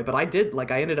them anyway. But I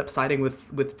ended up siding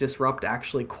with Disrupt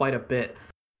actually quite a bit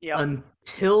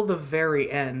until the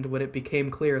very end when it became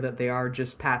clear that they are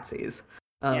just patsies.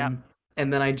 And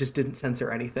then I just didn't censor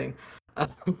anything.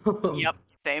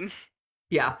 Same.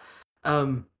 Yeah.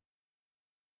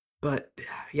 But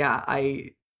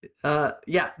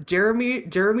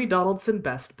Jeremy Donaldson,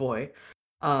 best boy.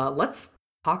 Let's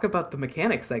talk about the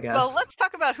mechanics, I guess. Well, let's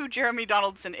talk about who Jeremy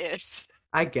Donaldson is.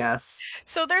 I guess.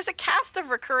 So there's a cast of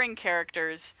recurring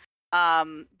characters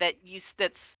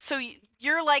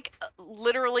you're like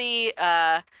literally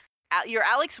you're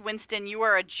Alex Winston. You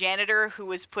are a janitor who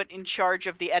was put in charge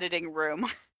of the editing room.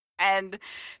 And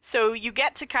so you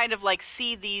get to kind of like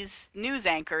see these news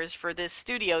anchors for this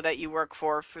studio that you work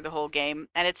for the whole game.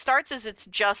 And it starts as it's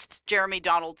just Jeremy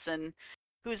Donaldson,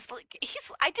 who's like,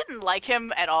 I didn't like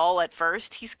him at all at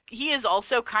first. He is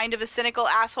also kind of a cynical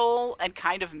asshole and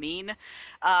kind of mean.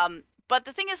 But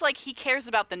the thing is, like, he cares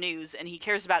about the news and he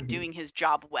cares about doing his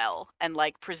job well and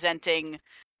like presenting,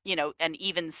 an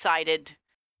even-sided,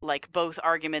 like both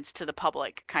arguments to the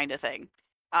public kind of thing.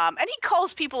 And he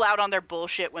calls people out on their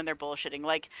bullshit when they're bullshitting,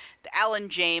 like Alan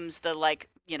James, the like,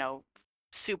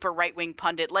 super right-wing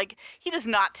pundit. Like, he does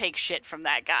not take shit from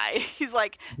that guy. He's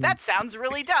like, that sounds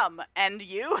really dumb. And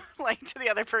you? Like, to the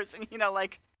other person,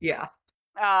 like... Yeah.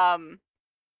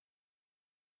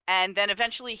 And then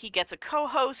eventually he gets a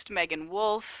co-host, Megan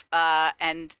Wolf,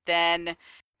 and then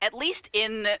at least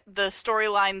in the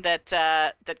storyline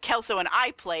that Kelso and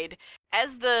I played,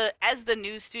 as the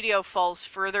news studio falls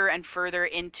further and further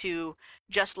into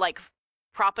just like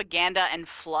propaganda and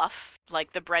fluff,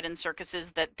 like the bread and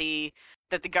circuses that the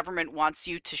government wants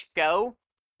you to show,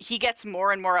 he gets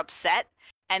more and more upset,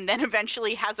 and then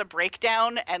eventually has a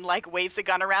breakdown and like waves a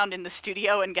gun around in the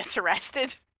studio and gets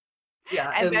arrested.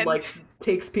 Yeah, and then, like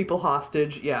takes people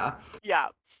hostage. Yeah. Yeah.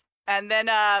 And then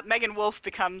Megan Wolf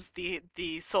becomes the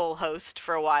sole host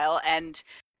for a while, and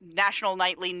National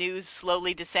Nightly News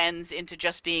slowly descends into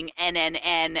just being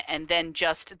NNN, and then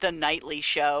just the nightly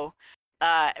show,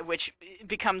 which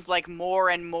becomes like more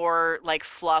and more like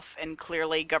fluff and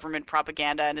clearly government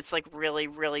propaganda, and it's like really,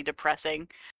 really depressing.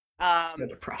 So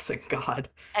depressing, God.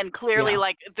 And clearly,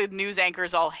 like the news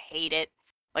anchors all hate it,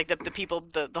 like the people,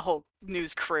 the whole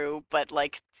news crew, but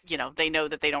like they know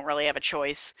that they don't really have a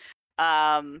choice.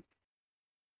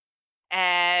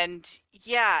 And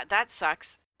yeah, that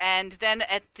sucks. And then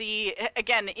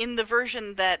again, in the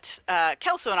version that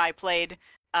Kelso and I played,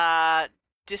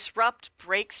 Disrupt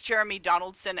breaks Jeremy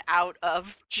Donaldson out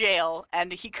of jail,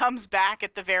 and he comes back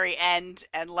at the very end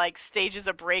and like stages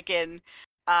a break-in,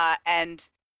 and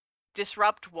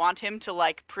Disrupt want him to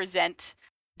like present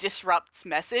Disrupt's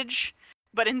message,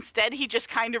 but instead he just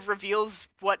kind of reveals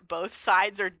what both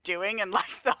sides are doing and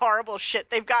like the horrible shit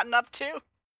they've gotten up to.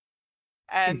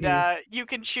 And you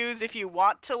can choose if you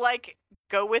want to like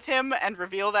go with him and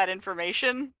reveal that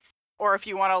information, or if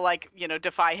you want to like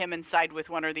defy him and side with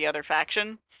one or the other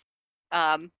faction.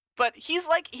 But he's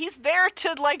there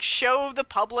to like show the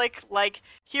public like,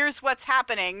 here's what's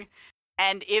happening,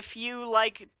 and if you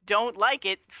like don't like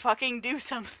it, fucking do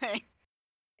something.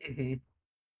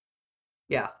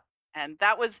 Yeah. And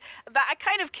that I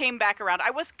kind of came back around.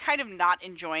 I was kind of not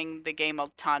enjoying the game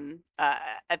a ton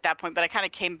at that point, but I kind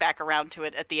of came back around to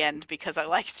it at the end because I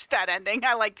liked that ending.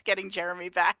 I liked getting Jeremy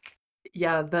back.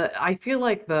 Yeah, I feel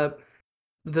like the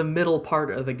middle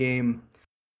part of the game,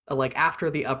 like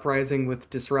after the uprising with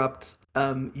Disrupt,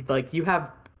 like you have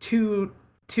two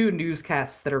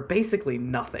newscasts that are basically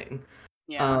nothing.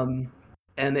 Yeah.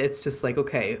 And it's just like,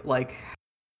 okay, like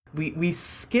we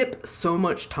skip so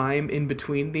much time in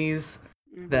between these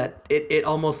that it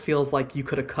almost feels like you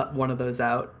could have cut one of those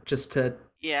out just to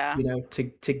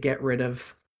to get rid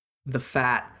of the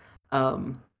fat.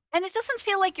 And it doesn't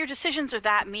feel like your decisions are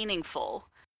that meaningful,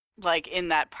 like in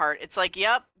that part. It's like,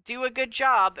 yep, do a good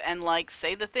job and like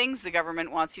say the things the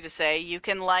government wants you to say. You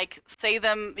can like say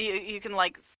them. You can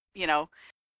like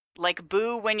like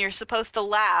boo when you're supposed to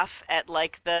laugh at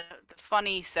like the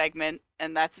funny segment,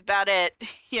 and that's about it.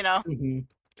 Yeah.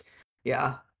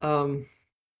 Yeah.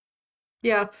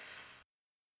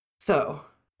 So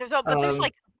there's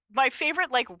like my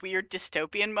favorite like weird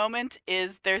dystopian moment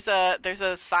is there's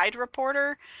a side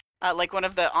reporter, like one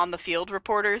of the on the field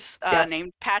reporters,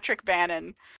 named Patrick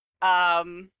Bannon.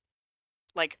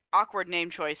 Like awkward name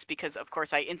choice because of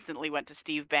course I instantly went to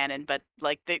Steve Bannon, but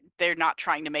like they're not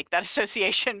trying to make that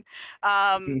association.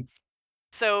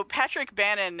 So Patrick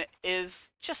Bannon is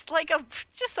just like a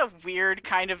weird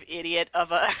kind of idiot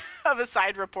of a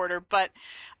side reporter, but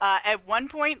at one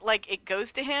point like it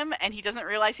goes to him and he doesn't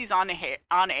realize he's on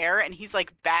air, and he's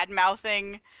like bad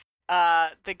mouthing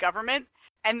the government,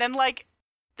 and then like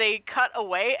they cut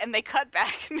away and they cut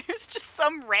back and there's just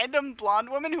some random blonde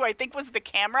woman who I think was the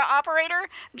camera operator,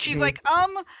 and she's like,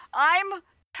 I'm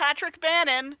Patrick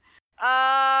Bannon,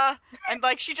 and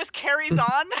like she just carries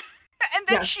on. And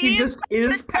then she just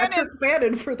is Patrick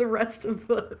Bannon for the rest of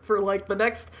for like the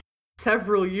next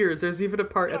several years. There's even a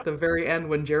part at the very end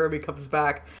when Jeremy comes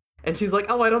back and she's like,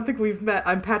 oh, I don't think we've met,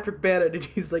 I'm Patrick Bannon, and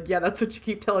he's like, yeah, that's what you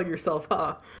keep telling yourself,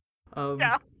 huh?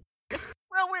 Yeah.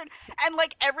 Real weird. And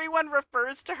like everyone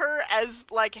refers to her as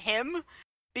like him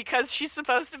because she's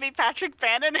supposed to be Patrick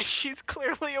Bannon and she's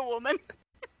clearly a woman.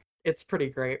 It's pretty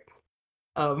great.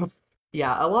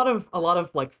 Yeah, a lot of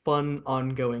like fun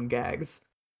ongoing gags,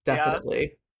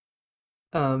 definitely.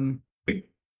 Yeah.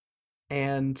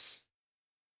 And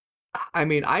I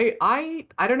mean, I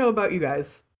don't know about you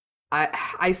guys.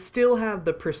 I still have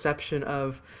the perception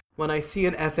of when I see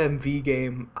an FMV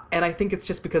game, and I think it's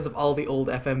just because of all the old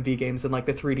FMV games and like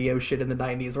the 3DO shit in the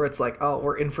 90s, where it's like, oh,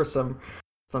 we're in for some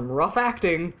rough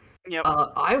acting. Yep.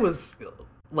 I was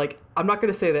like, I'm not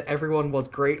going to say that everyone was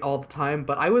great all the time,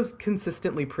 but I was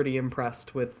consistently pretty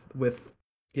impressed with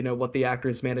what the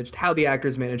actors managed, how the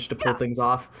actors managed to pull things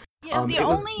off. Yeah,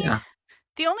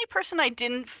 the only person I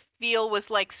didn't feel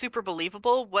was like super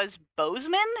believable was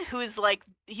Bozeman, who is like,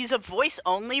 he's a voice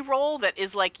only role that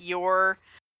is like your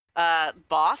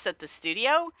boss at the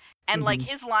studio, and like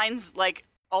his lines like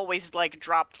always like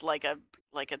dropped like a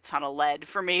like a ton of lead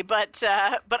for me. But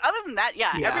other than that,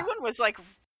 yeah, everyone was like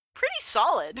pretty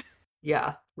solid.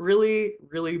 Yeah, really,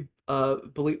 really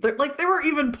believe. Like there were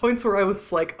even points where I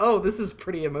was like, oh, this is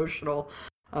pretty emotional.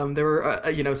 There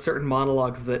were certain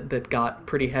monologues that got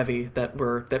pretty heavy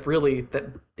that really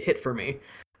hit for me.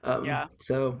 Yeah.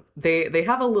 So they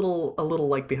have a little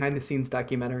like behind the scenes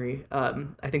documentary.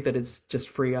 I think that is just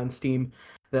free on Steam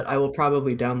that I will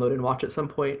probably download and watch at some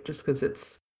point, just because it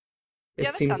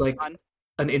seems like fun.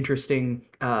 An interesting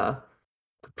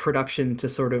production to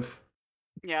sort of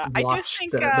watch I do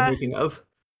think the making of.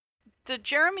 The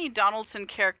Jeremy Donaldson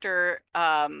character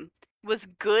was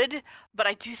good, but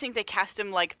I do think they cast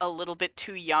him like a little bit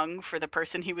too young for the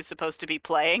person he was supposed to be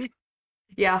playing.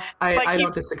 Yeah, I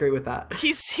don't disagree with that.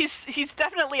 He's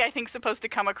definitely, I think, supposed to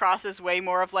come across as way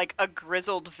more of like a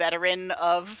grizzled veteran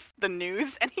of the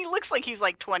news, and he looks like he's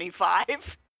like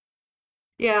 25.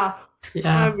 Yeah.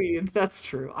 I mean, that's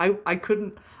true. I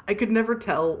could never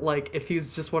tell like if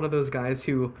he's just one of those guys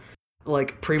who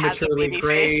like prematurely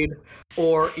grayed,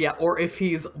 or if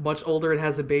he's much older and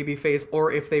has a baby face,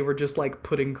 or if they were just like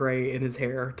putting gray in his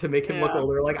hair to make him look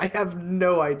older. Like I have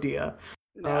no idea.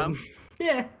 No.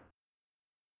 Yeah.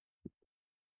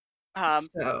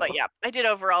 But yeah, I did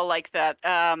overall like that.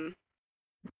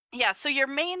 Yeah, so your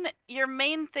main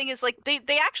thing is like they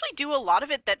actually do a lot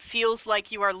of it that feels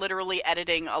like you are literally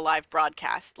editing a live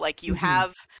broadcast. Like you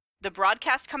have the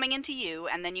broadcast coming into you,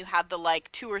 and then you have the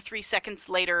like 2 or 3 seconds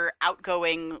later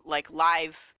outgoing like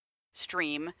live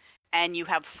stream, and you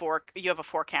have a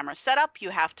 4 camera setup.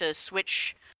 You have to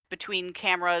switch between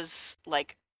cameras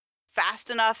like fast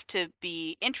enough to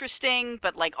be interesting,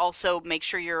 but like also make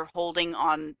sure you're holding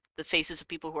on the faces of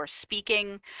people who are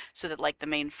speaking so that like the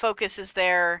main focus is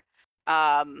there.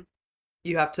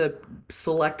 You have to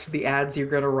select the ads you're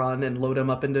going to run and load them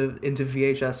up into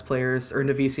VHS players or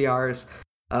into VCRs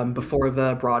before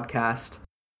the broadcast.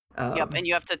 Yep, and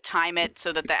you have to time it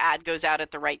so that the ad goes out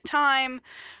at the right time.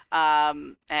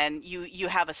 And you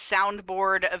have a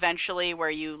soundboard eventually where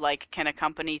you like can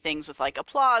accompany things with like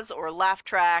applause or laugh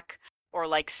track or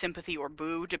like sympathy or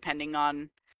boo depending on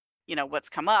what's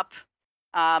come up.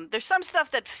 There's some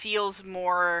stuff that feels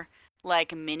more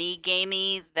like mini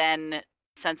gamey than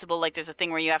sensible. Like there's a thing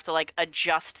where you have to like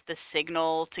adjust the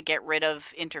signal to get rid of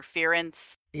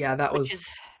interference. Yeah, that which is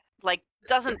like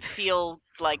doesn't feel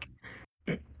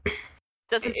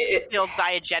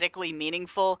diegetically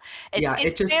meaningful.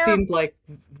 It just seemed like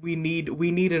we need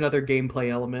another gameplay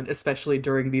element, especially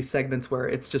during these segments where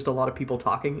it's just a lot of people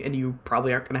talking and you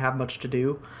probably aren't going to have much to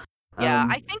do. Yeah,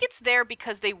 I think it's there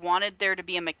because they wanted there to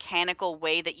be a mechanical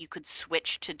way that you could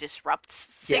switch to disrupt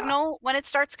signal when it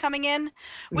starts coming in,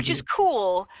 which is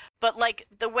cool, but like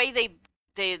the way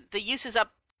the uses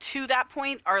up to that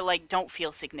point are like don't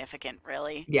feel significant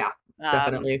really. Yeah,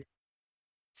 definitely.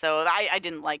 So I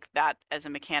didn't like that as a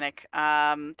mechanic.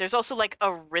 There's also like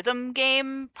a rhythm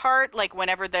game part, like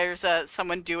whenever there's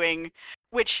someone doing,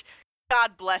 which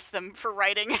God bless them for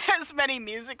writing as many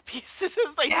music pieces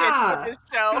as they did for this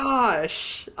show.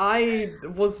 Gosh, I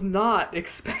was not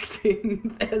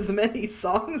expecting as many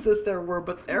songs as there were,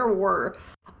 but there were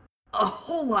a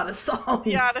whole lot of songs.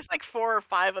 Yeah, there's like 4 or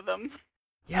 5 of them.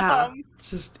 Yeah,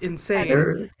 just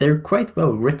insane. They're quite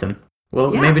well written.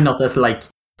 Well, maybe not as like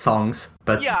songs,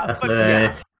 but as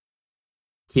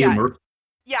humor.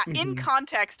 Yeah, in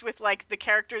context with like the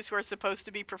characters who are supposed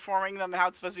to be performing them and how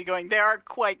it's supposed to be going, they are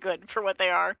quite good for what they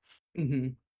are.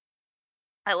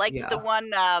 I liked the one,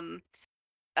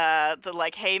 the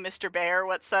like, "Hey, Mr. Bear,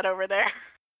 what's that over there?"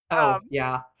 Oh,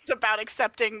 yeah. It's about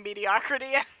accepting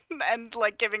mediocrity and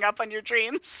like giving up on your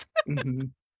dreams.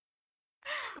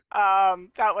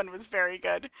 That one was very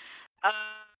good.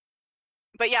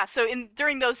 But yeah, so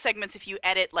during those segments, if you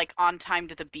edit like on time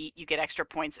to the beat, you get extra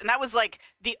points. And that was like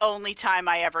the only time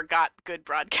I ever got good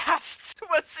broadcasts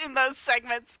was in those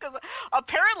segments, because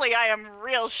apparently I am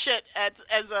real shit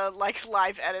as a like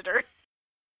live editor.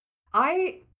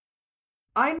 I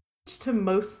managed to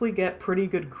mostly get pretty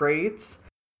good grades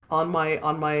on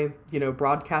my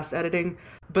broadcast editing,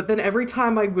 but then every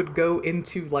time I would go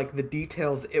into like the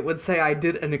details, it would say I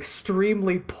did an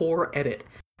extremely poor edit.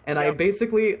 And I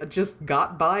basically just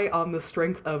got by on the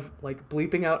strength of like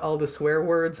bleeping out all the swear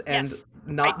words and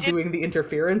not doing the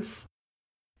interference.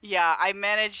 Yeah, I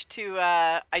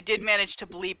did manage to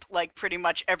bleep like pretty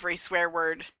much every swear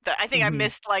word. I think I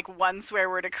missed like one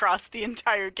swear word across the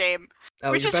entire game,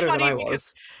 which is funny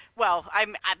because, well,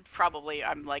 I'm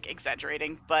like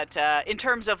exaggerating, but in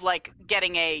terms of like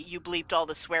getting you bleeped all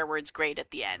the swear words grade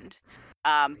at the end,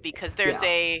 because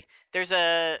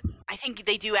I think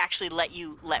they do actually let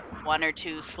you let 1 or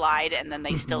 2 slide, and then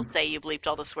they still say you bleeped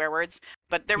all the swear words.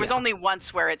 But there was only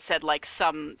once where it said like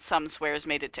some swears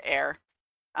made it to air.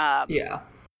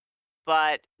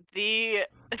 But the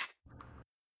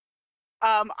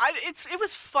it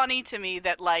was funny to me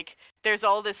that like there's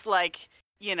all this like,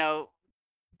 you know,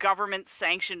 government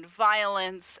sanctioned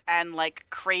violence and like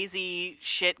crazy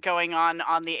shit going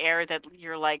on the air that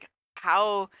you're like,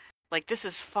 how, like, this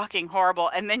is fucking horrible,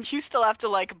 and then you still have to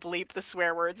like bleep the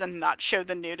swear words and not show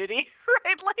the nudity,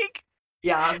 right? Like,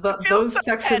 those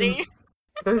sections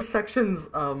those sections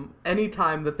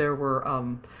anytime that there were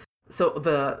so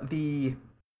the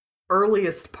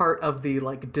earliest part of the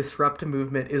like disrupt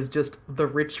movement is just the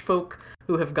rich folk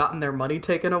who have gotten their money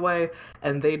taken away,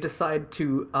 and they decide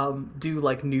to do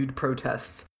like nude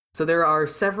protests. So there are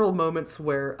several moments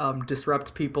where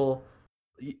disrupt people,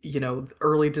 you know,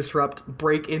 early disrupt,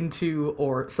 break into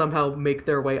or somehow make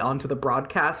their way onto the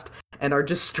broadcast and are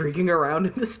just streaking around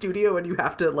in the studio, and you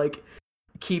have to like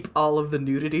keep all of the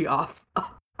nudity off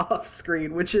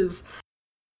screen, which is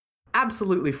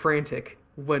absolutely frantic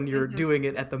when you're doing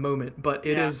it at the moment, but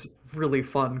it is really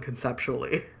fun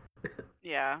conceptually.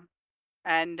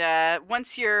 And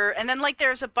and then like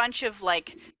there's a bunch of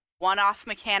like one-off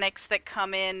mechanics that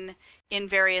come in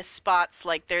various spots.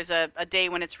 Like there's a day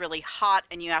when it's really hot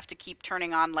and you have to keep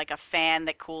turning on like a fan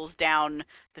that cools down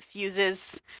the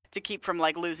fuses to keep from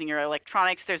like losing your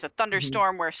electronics. There's a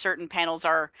thunderstorm where certain panels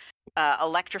are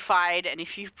electrified, and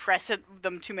if you press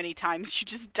them too many times you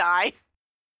just die.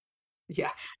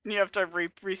 Yeah. And you have to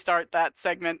restart that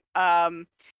segment.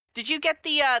 Did you get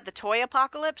the toy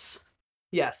apocalypse?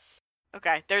 Yes.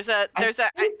 Okay. There's what I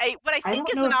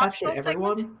think is an optional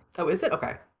segment. Oh, is it?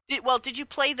 Okay. Did you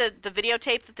play the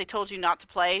videotape that they told you not to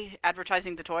play,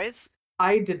 advertising the toys?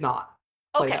 I did not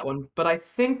play that one, but I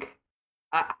think.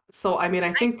 So I mean,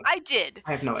 I think I did.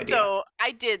 I have no idea. So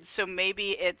I did. So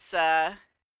maybe it's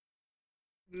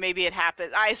maybe it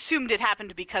happened. I assumed it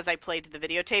happened because I played the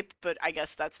videotape, but I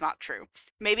guess that's not true.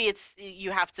 Maybe it's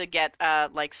you have to get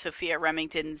like Sophia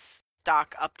Remington's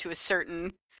stock up to a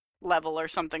certain level or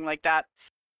something like that.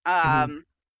 But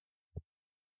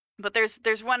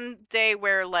there's one day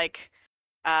where like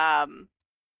there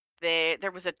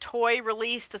was a toy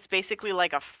release that's basically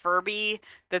like a Furby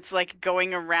that's like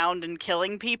going around and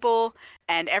killing people,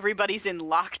 and everybody's in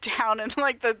lockdown, and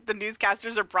like the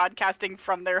newscasters are broadcasting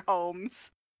from their homes.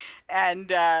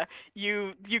 And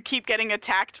you keep getting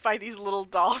attacked by these little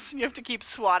dolls, and you have to keep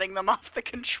swatting them off the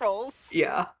controls.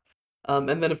 Yeah. And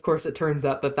then, of course, it turns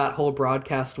out that whole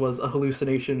broadcast was a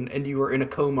hallucination, and you were in a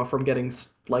coma from getting,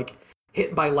 like,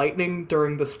 hit by lightning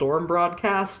during the storm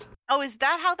broadcast. Oh, is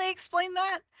that how they explain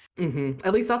that? Mm-hmm.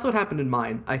 At least that's what happened in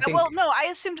mine, I think. Well, no, I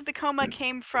assumed the coma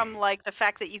came from, like, the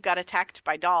fact that you got attacked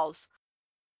by dolls.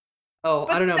 Oh,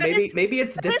 but I don't know. Maybe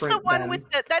it's different. That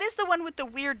is the one with the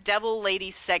weird devil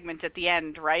lady segment at the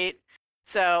end, right?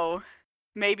 So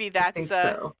maybe that's.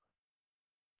 So.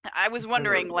 I was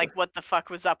wondering, like, what the fuck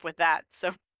was up with that.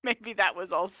 So maybe that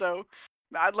was also,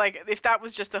 like, if that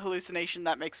was just a hallucination,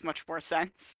 that makes much more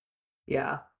sense.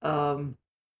 Yeah.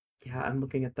 Yeah. I'm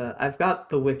looking at I've got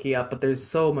the wiki up, but there's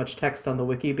so much text on the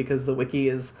wiki because the wiki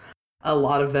is, a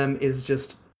lot of them is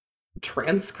just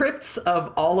transcripts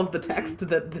of all of the text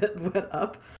that went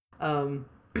up.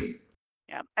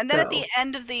 Yeah, and then at the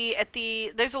end of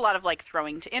there's a lot of like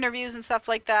throwing to interviews and stuff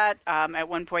like that. At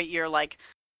one point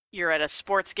you're at a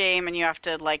sports game and you have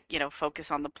to like, you know,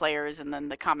 focus on the players and then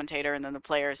the commentator and then the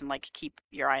players and like keep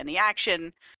your eye on the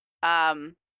action.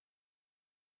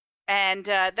 And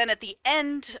then at the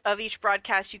end of each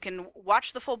broadcast, you can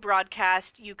watch the full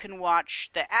broadcast, you can watch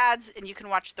the ads, and you can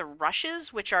watch the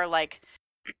rushes, which are like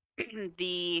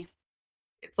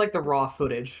it's like the raw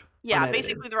footage. Yeah,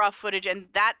 basically the raw footage, and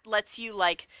that lets you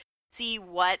like see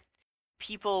what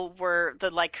the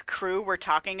like crew were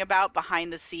talking about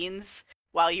behind the scenes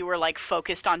while you were like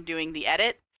focused on doing the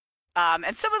edit.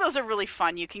 And some of those are really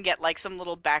fun. You can get like some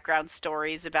little background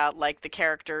stories about like the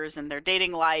characters and their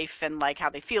dating life and like how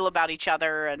they feel about each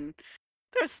other, and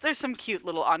there's some cute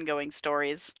little ongoing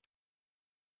stories.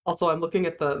 Also, I'm looking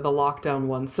at the lockdown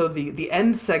one. So the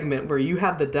end segment where you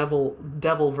have the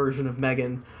devil version of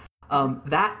Megan,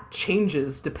 that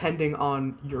changes depending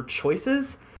on your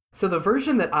choices. So the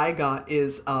version that I got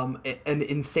is an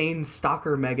insane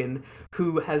stalker Megan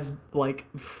who has like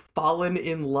fallen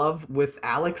in love with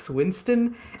Alex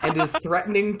Winston and is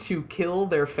threatening to kill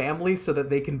their family so that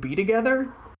they can be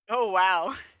together. Oh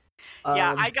wow.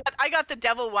 Yeah, I got the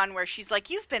devil one where she's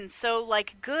like, "You've been so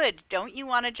like good. Don't you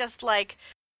want to just like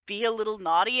be a little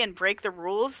naughty and break the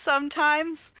rules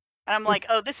sometimes?" And I'm like,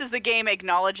 oh, this is the game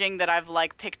acknowledging that I've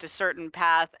like picked a certain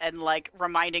path and like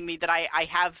reminding me that I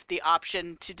have the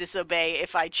option to disobey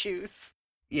if I choose.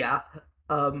 Yeah.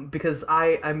 Because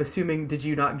I'm assuming, did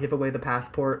you not give away the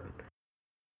passport?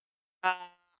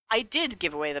 I did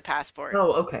give away the passport.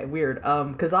 Oh, okay, weird.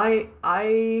 Because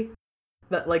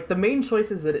that like the main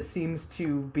choices that it seems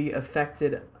to be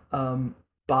affected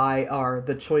by are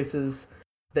the choices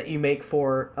that you make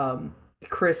for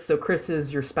Chris. So Chris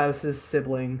is your spouse's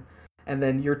sibling, and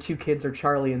then your two kids are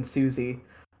Charlie and Susie.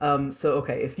 So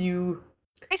okay, if you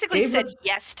basically said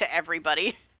yes to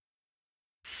everybody.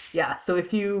 Yeah, so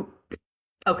if you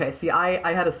okay, see,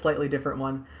 I had a slightly different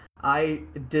one. I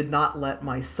did not let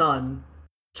my son,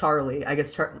 Charlie. I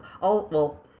guess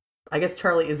I guess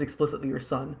Charlie is explicitly your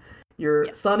son.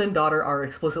 Your son and daughter are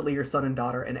explicitly your son and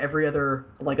daughter, and every other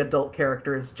like adult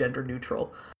character is gender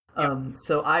neutral.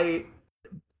 So I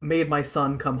made my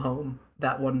son come home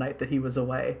that one night that he was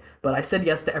away, but I said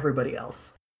yes to everybody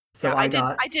else. So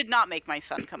yeah, I did not make my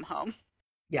son come home.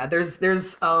 Yeah, there's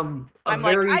I'm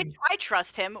like I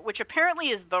trust him, which apparently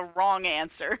is the wrong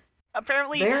answer.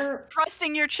 Apparently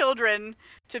trusting your children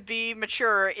to be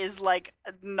mature is like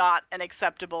not an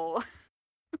acceptable.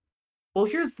 Well,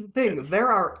 here's the thing. There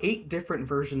are 8 different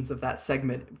versions of that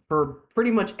segment for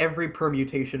pretty much every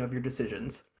permutation of your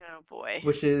decisions. Oh boy.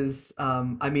 Which is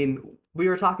I mean, we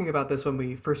were talking about this when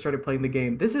we first started playing the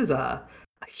game. This is a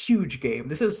huge game.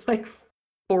 This is like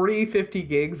 40, 50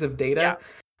 gigs of data,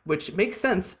 which makes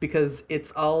sense because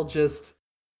it's all just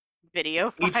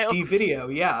video files. HD video.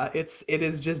 Yeah, it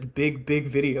is just big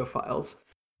video files.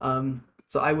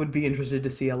 So I would be interested to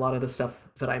see a lot of the stuff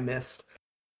that I missed.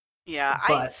 Yeah,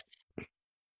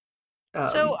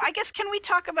 so I guess should we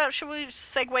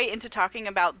segue into talking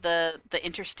about the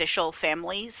interstitial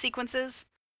family sequences?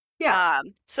 Yeah.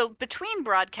 So between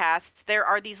broadcasts, there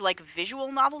are these like visual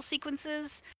novel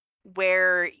sequences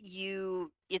where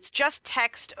it's just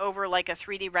text over like a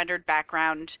 3D rendered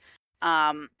background,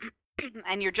 and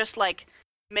you're just like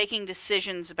making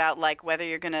decisions about like whether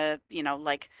you're gonna,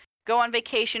 like go on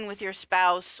vacation with your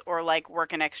spouse or like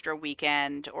work an extra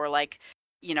weekend or like,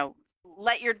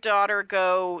 let your daughter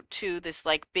go to this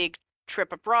like big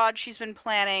trip abroad she's been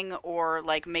planning or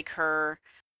like make her,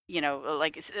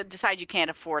 like decide you can't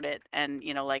afford it and,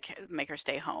 like make her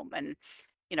stay home. And,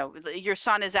 your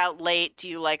son is out late. Do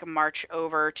you like march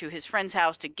over to his friend's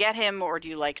house to get him or do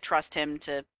you like trust him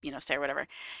to, stay or whatever?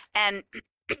 And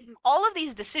all of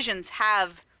these decisions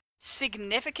have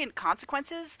significant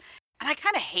consequences. And I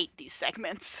kind of hate these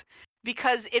segments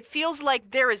because it feels like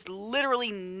there is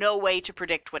literally no way to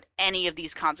predict what any of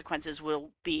these consequences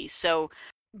will be. So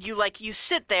you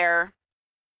sit there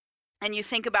and you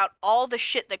think about all the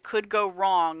shit that could go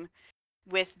wrong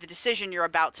with the decision you're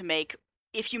about to make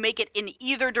if you make it in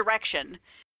either direction.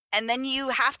 And then you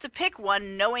have to pick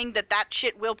one knowing that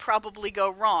shit will probably go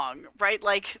wrong, right?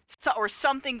 Like, or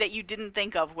something that you didn't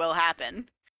think of will happen.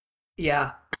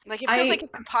 Yeah. Like, it feels like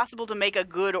it's impossible to make a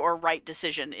good or right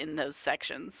decision in those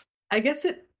sections. I guess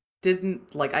it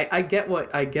didn't, like, I get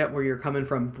where you're coming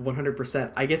from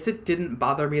 100%. I guess it didn't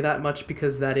bother me that much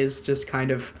because that is just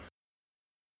kind of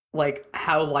like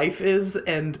how life is,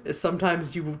 and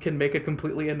sometimes you can make a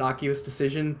completely innocuous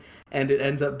decision and it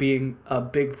ends up being a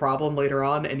big problem later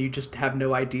on and you just have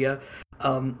no idea.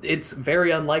 It's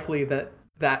very unlikely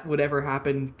that would ever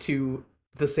happen to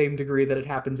the same degree that it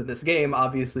happens in this game,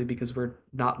 obviously, because we're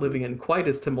not living in quite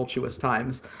as tumultuous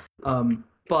times.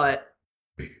 But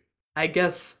I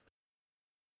guess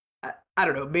I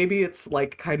don't know, maybe it's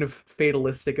like kind of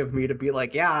fatalistic of me to be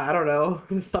like, yeah, I don't know.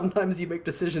 Sometimes you make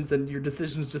decisions and your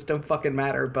decisions just don't fucking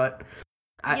matter, but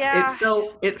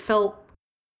it felt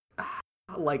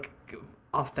like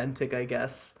authentic, I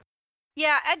guess.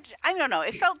 Yeah, I don't know.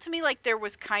 It felt to me like there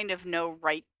was kind of no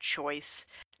right choice.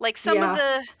 Like some of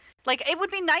the like it would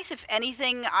be nice if any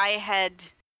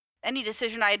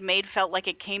decision I had made felt like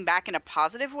it came back in a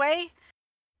positive way.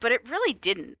 But it really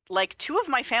didn't. Like 2 of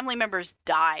my family members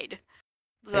died.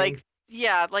 Same. Like,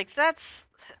 yeah, like that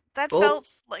felt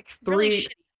like really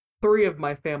shitty. 3 of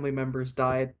my family members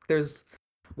died. There's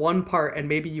one part, and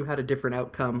maybe you had a different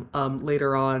outcome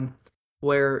later on,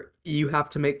 where you have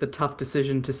to make the tough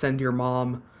decision to send your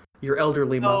mom, your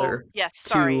elderly mother. Yes,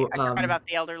 sorry, I forgot about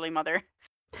the elderly mother.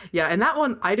 Yeah, and that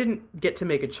one, I didn't get to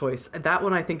make a choice. That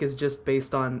one, I think, is just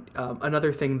based on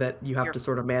another thing that you have to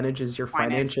sort of manage is your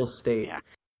financial state.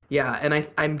 Yeah, and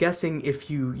I'm guessing if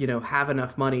you have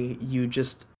enough money, you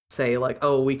just say like,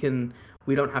 oh, we don't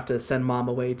have to send mom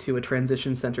away to a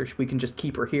transition center. We can just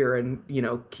keep her here and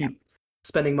keep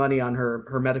spending money on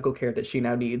her medical care that she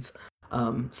now needs.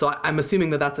 So I'm assuming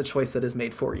that's a choice that is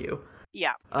made for you.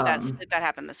 Yeah, that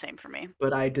happened the same for me.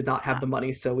 But I did not have the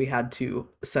money, so we had to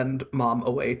send mom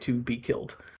away to be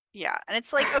killed. Yeah, and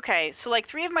it's like, okay, so like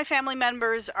 3 of my family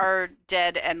members are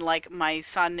dead, and like my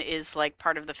son is like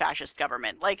part of the fascist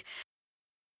government. Like,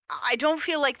 I don't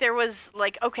feel like there was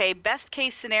like, okay, best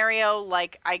case scenario,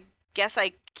 like I guess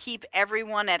I keep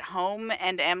everyone at home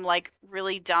and am like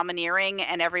really domineering,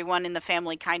 and everyone in the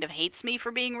family kind of hates me for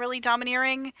being really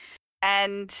domineering,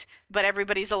 but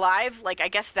everybody's alive. Like, I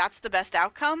guess that's the best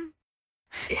outcome.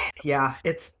 Yeah,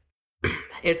 it's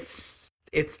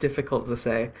difficult to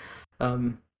say.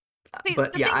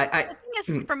 But yeah, the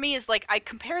thing is, for me, is like I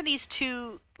compare these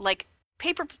two, like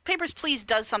Papers, Please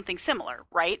does something similar,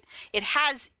 right? It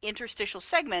has interstitial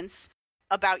segments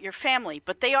about your family,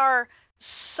 but they are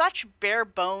such bare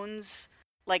bones,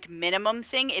 like minimum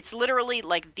thing. It's literally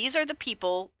like, these are the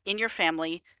people in your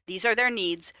family, these are their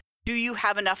needs. Do you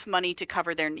have enough money to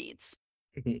cover their needs?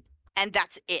 Mm-hmm. And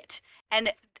that's it.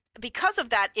 And because of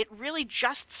that, it really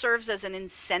just serves as an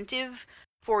incentive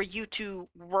for you to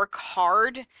work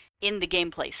hard in the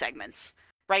gameplay segments,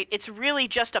 right? It's really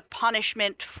just a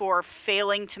punishment for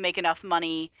failing to make enough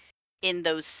money in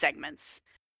those segments.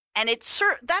 And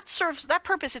that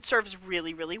purpose it serves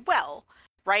really, really well,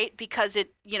 right? Because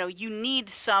you need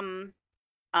some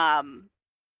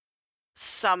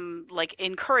like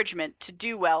encouragement to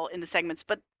do well in the segments.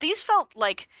 But these felt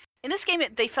like, in this game,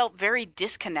 they felt very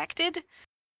disconnected.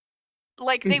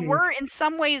 Like, they were in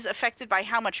some ways affected by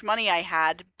how much money I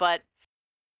had, but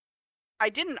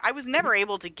I was never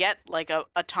able to get like a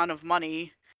ton of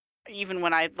money, even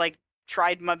when I like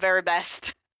tried my very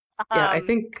best. Yeah, I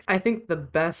think the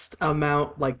best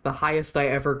amount, like the highest I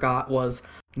ever got, was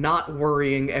not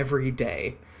worrying every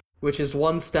day, which is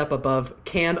one step above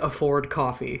can afford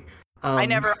coffee. I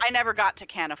never got to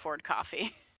can afford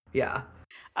coffee. Yeah.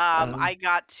 I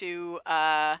got to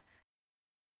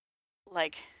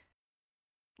like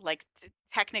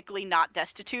technically not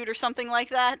destitute or something like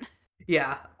that.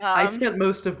 Yeah. I spent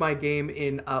most of my game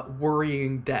in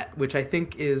worrying debt, which I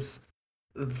think is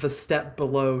the step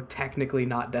below technically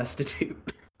not destitute.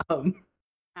 But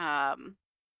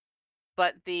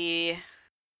they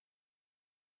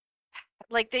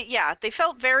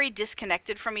felt very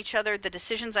disconnected from each other. The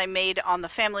decisions I made on the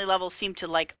family level seemed to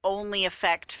like only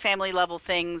affect family level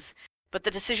things, but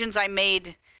the decisions I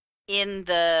made in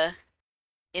the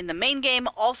main game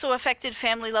also affected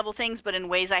family level things, but in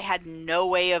ways I had no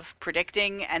way of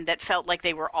predicting, and that felt like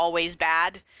they were always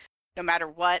bad, no matter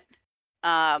what.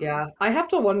 Yeah, I have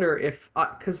to wonder if,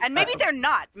 and maybe they're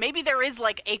not. Maybe there is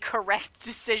like a correct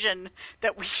decision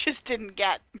that we just didn't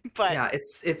get. But yeah,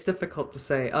 it's difficult to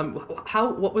say.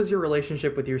 What was your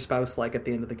relationship with your spouse like at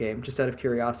the end of the game? Just out of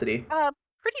curiosity.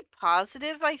 Pretty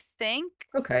positive, I think.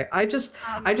 Okay, I just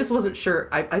wasn't sure.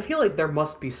 I feel like there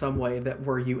must be some way that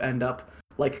where you end up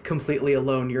like completely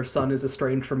alone. Your son is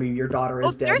estranged from you. Your daughter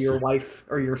is dead. Your wife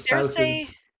or your spouse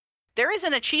is. There is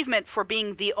an achievement for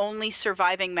being the only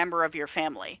surviving member of your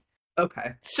family.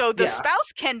 Okay. So the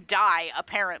spouse can die,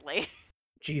 apparently.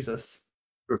 Jesus.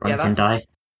 Everyone can die.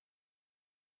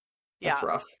 That's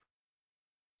rough.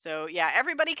 So yeah,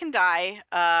 everybody can die.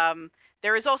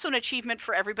 There is also an achievement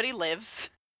for everybody lives.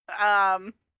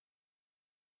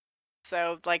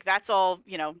 So like that's all,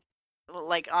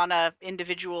 like on a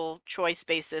individual choice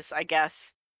basis, I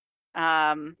guess.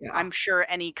 I'm sure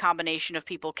any combination of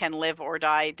people can live or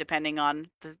die depending on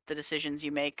the decisions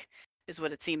you make, is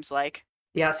what it seems like.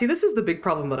 Yeah, see, this is the big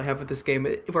problem that I have with this game,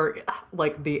 where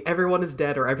like everyone is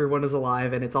dead or everyone is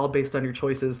alive, and it's all based on your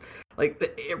choices. Like,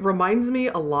 it reminds me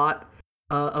a lot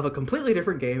of a completely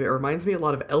different game. It reminds me a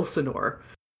lot of Elsinore.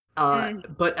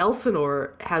 But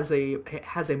Elsinore has a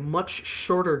much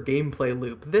shorter gameplay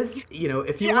loop. This,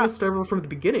 if you want to start over from the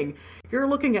beginning, you're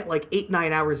looking at like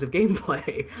 8-9 hours of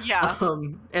gameplay. Yeah.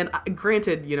 And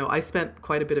granted, I spent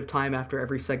quite a bit of time after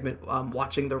every segment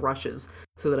watching the rushes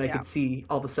so that I could see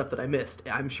all the stuff that I missed.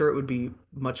 I'm sure it would be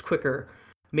much quicker,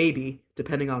 maybe,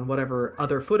 depending on whatever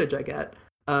other footage I get,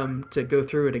 to go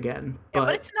through it again. Yeah,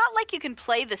 but it's not like you can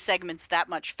play the segments that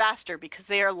much faster because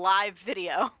they are live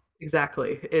video.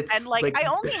 Exactly. And like I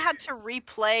only had to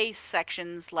replay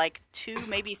sections like 2,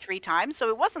 maybe 3 times, so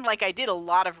it wasn't like I did a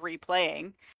lot of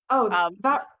replaying. Oh,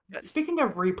 speaking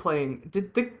of replaying,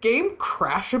 did the game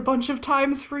crash a bunch of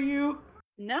times for you?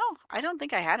 No, I don't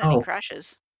think I had any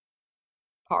crashes.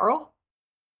 Carl?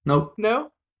 Nope.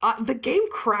 No? The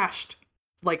game crashed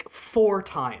like 4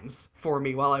 times for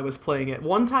me while I was playing it.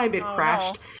 One time it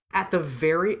crashed at the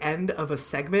very end of a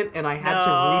segment, and I had to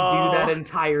redo that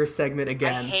entire segment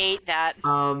again. I hate that.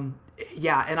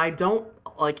 Yeah, and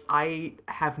I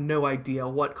have no idea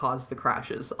what caused the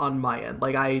crashes on my end.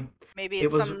 Like, Maybe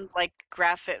it's some like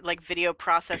video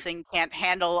processing can't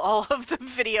handle all of the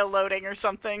video loading or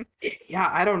something. Yeah,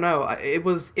 I don't know. It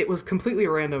was completely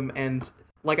random, and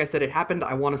like I said, it happened,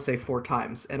 I want to say 4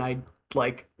 times, and I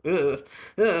like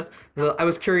I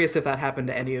was curious if that happened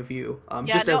to any of you.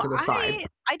 As an aside.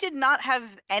 I did not have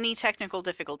any technical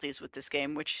difficulties with this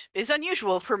game, which is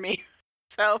unusual for me.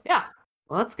 So yeah,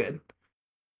 well, that's good.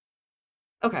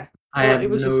 Okay, I had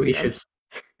no issues.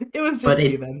 It was just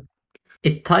me then.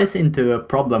 It ties into a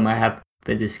problem I have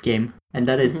with this game, and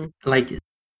that is like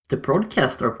the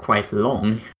broadcasts are quite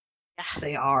long. Yeah,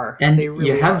 they are, and they really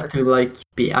you have to like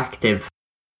be active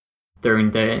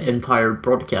during the entire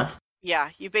broadcast. Yeah,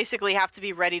 you basically have to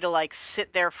be ready to like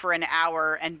sit there for an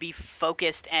hour and be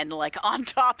focused and like on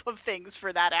top of things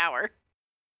for that hour.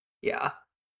 Yeah.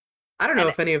 I don't know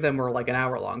if any of them were like an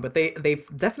hour long, but they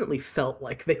definitely felt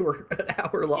like they were an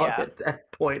hour long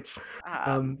at points.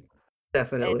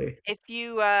 Definitely. If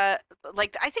you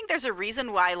like, I think there's a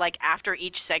reason why like after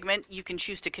each segment you can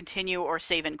choose to continue or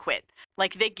save and quit.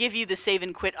 Like they give you the save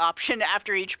and quit option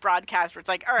after each broadcast where it's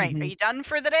like, all right, are you done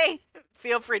for the day?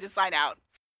 Feel free to sign out.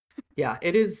 Yeah,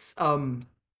 it is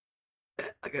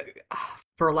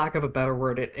for lack of a better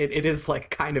word, it is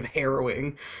like kind of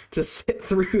harrowing to sit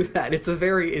through that. It's a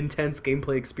very intense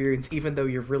gameplay experience, even though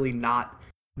you're really not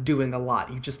doing a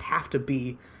lot. You just have to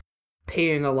be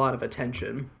paying a lot of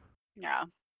attention.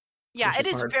 Yeah, it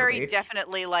is very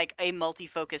definitely like a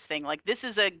multi-focus thing. Like this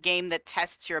is a game that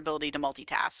tests your ability to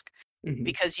multitask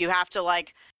because you have to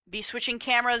like be switching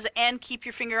cameras and keep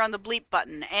your finger on the bleep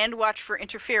button and watch for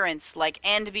interference, like,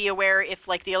 and be aware if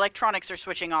like the electronics are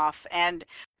switching off. And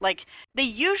like they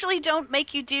usually don't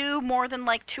make you do more than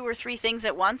like 2 or 3 things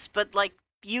at once, but like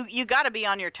you got to be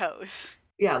on your toes.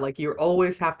 Yeah, like you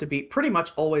pretty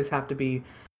much always have to be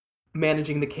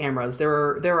managing the cameras. There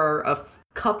are a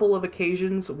couple of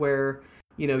occasions where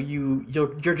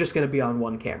you're just going to be on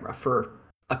one camera for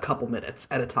a couple minutes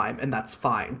at a time, and that's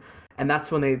fine. And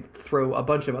that's when they throw a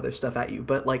bunch of other stuff at you.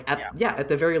 But like at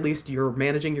the very least, you're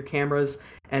managing your cameras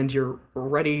and you're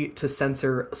ready to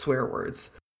censor swear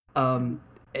words. And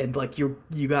like you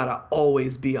gotta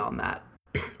always be on that.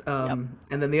 And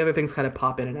then the other things kind of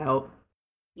pop in and out.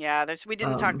 Yeah, we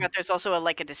didn't talk about, there's also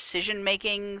a decision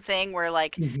making thing where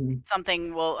like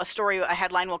a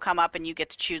headline will come up and you get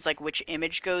to choose like which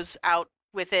image goes out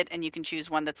with it, and you can choose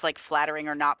one that's like flattering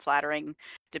or not flattering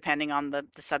depending on the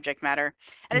subject matter.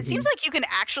 And it seems like you can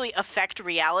actually affect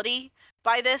reality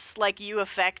by this. Like you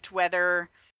affect whether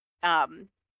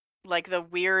like the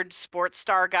weird sports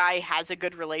star guy has a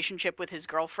good relationship with his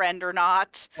girlfriend or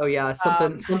not. Oh yeah,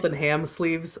 something ham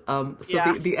sleeves.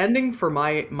 The ending for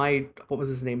my what was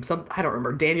his name? I don't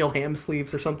remember, Daniel Ham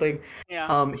Sleeves or something.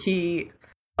 Yeah. He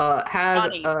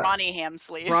had Ronnie Ham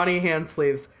Sleeves. Ronnie Ham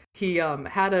Sleeves. He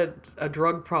had a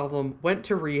drug problem, went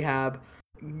to rehab,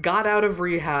 got out of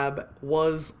rehab,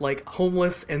 was like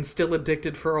homeless and still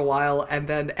addicted for a while, and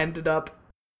then ended up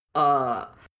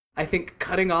I think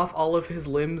cutting off all of his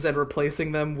limbs and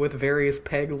replacing them with various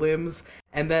peg limbs.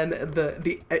 And then in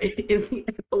the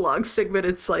epilogue segment,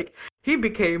 it's like he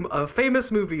became a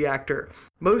famous movie actor,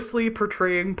 mostly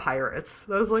portraying pirates.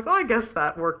 I was like, I guess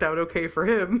that worked out okay for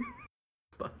him.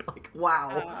 But like,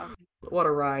 wow, what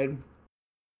a ride!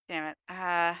 Damn it.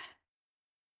 I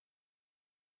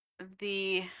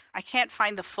can't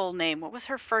find the full name. What was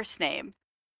her first name?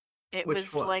 It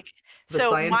was like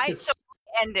my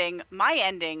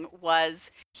ending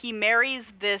was he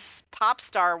marries this pop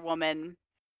star woman.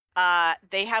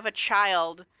 They have a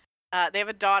child. They have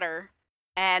a daughter,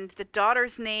 and the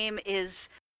daughter's name is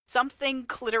something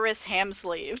Clitoris Ham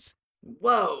Sleeves.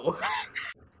 Whoa!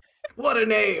 What a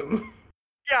name!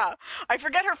 Yeah, I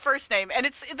forget her first name, and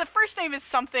the first name is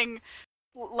something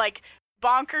like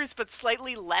bonkers, but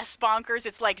slightly less bonkers.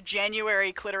 It's like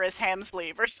January Clitoris Ham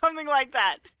Sleeve or something like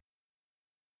that.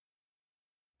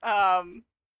 But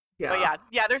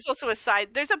yeah, there's also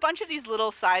there's a bunch of these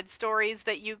little side stories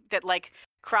that like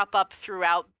crop up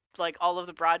throughout like all of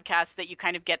the broadcasts that you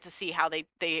kind of get to see how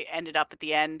they ended up at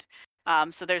the end.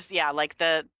 So there's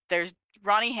there's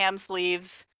Ronnie Ham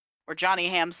Sleeves or Johnny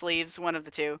Ham Sleeves, one of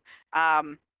the two.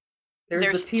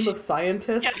 There's the team of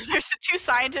scientists. Yeah, there's the 2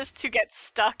 scientists who get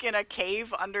stuck in a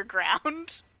cave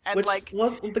underground. And what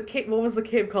was the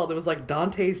cave called? It was like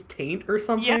Dante's Taint or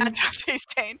something? Yeah, Dante's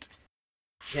Taint.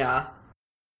 Yeah.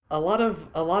 A lot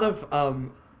of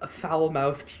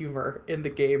foul-mouthed humor in the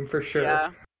game for sure.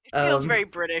 Yeah. It feels very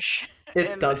British.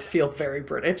 It does feel very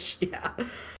British, yeah.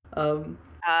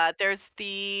 There's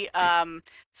the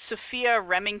Sophia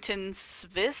Remington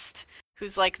Svist,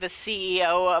 who's like the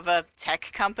CEO of a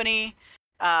tech company.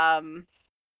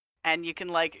 and you can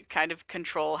like kind of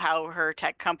control how her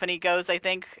tech company goes. I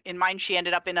think in mine she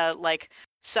ended up in a like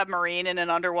submarine in an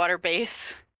underwater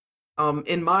base.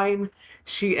 In mine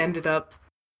she ended up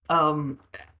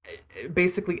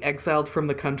basically exiled from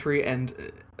the country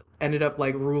and ended up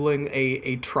like ruling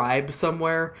a tribe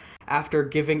somewhere after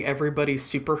giving everybody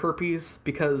super herpes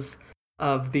because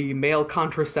of the male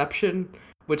contraception,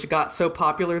 which got so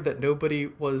popular that nobody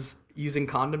was using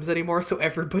condoms anymore, so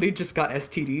everybody just got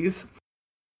STDs.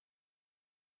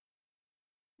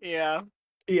 Yeah.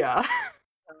 Yeah.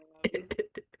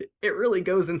 It really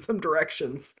goes in some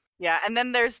directions. Yeah, and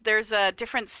then there's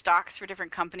different stocks for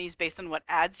different companies based on what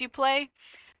ads you play.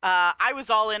 I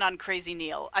was all in on Crazy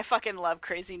Neil. I fucking love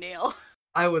Crazy Neil.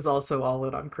 I was also all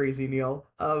in on Crazy Neil.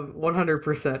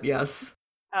 100%, yes.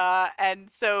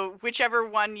 And so whichever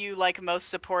one you like most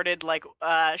supported, like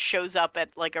shows up at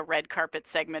like a red carpet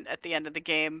segment at the end of the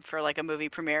game for like a movie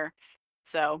premiere.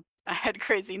 So I had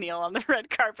Crazy Neil on the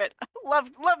red carpet. love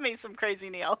me some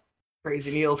Crazy Neil.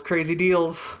 Crazy Neil's crazy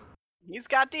deals. He's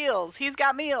got deals. He's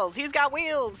got meals. He's got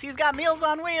wheels. He's got meals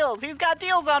on wheels. He's got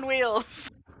deals on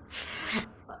wheels.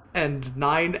 And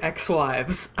 9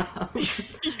 ex-wives.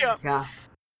 Yeah. Yeah.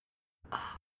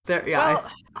 There, yeah.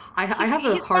 Well, I have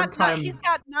a hard time. He's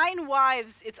got 9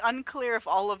 wives. It's unclear if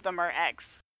all of them are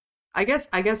ex. I guess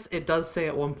it does say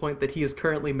at one point that he is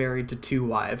currently married to 2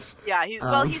 wives. Yeah,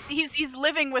 he's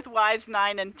living with wives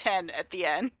 9 and 10 at the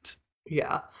end.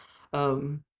 Yeah.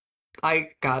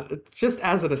 Just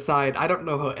as an aside, I don't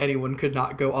know how anyone could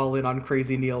not go all in on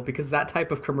Crazy Neil because that type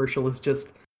of commercial is just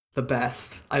the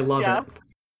best. I love it.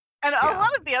 And a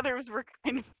lot of the others were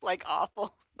kind of like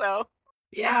awful. So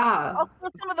yeah.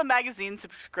 Also, some of the magazine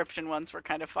subscription ones were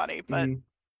kind of funny, but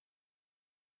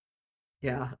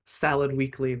yeah, Salad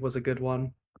Weekly was a good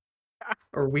one.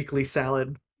 Or Weekly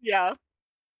Salad. Yeah.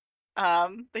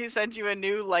 They send you a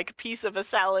new like piece of a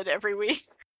salad every week.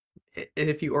 And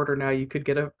if you order now, you could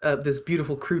get this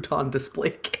beautiful crouton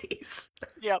display case.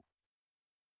 Yep.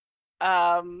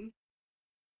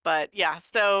 But yeah,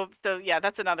 so yeah,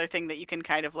 that's another thing that you can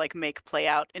kind of like make play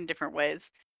out in different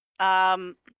ways. So I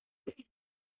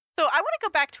want to go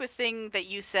back to a thing that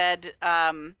you said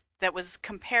that was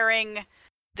comparing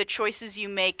the choices you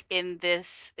make in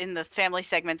the family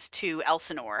segments to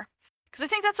Elsinore, because I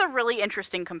think that's a really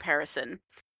interesting comparison.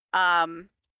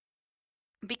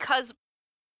 Because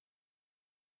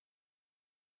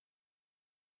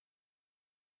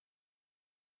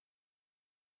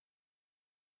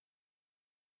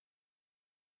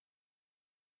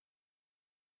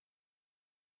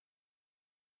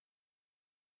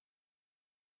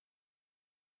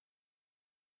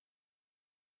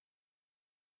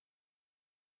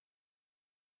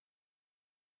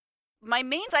my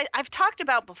main, I've talked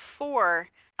about before,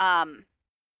 an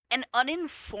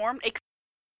uninformed,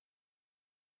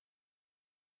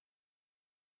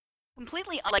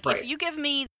 completely like right. If you give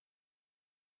me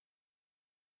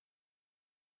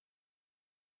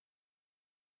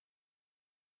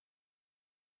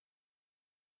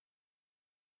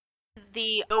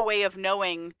the way of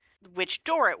knowing which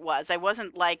door it was, I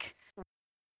wasn't like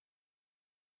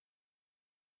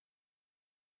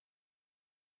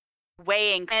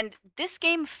weighing, and this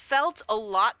game felt a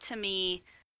lot to me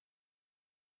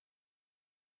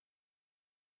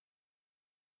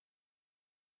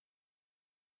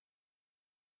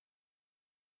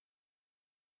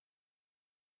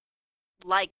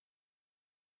like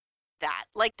that,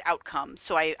 like the outcome,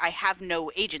 so I have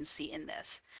no agency in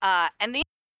this. And the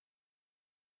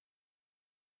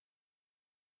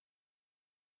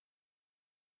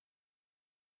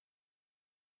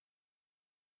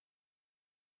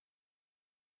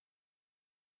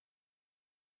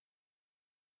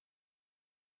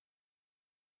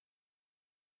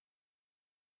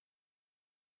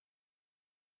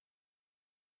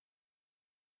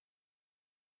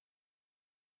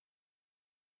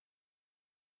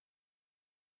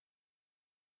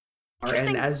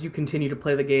and as you continue to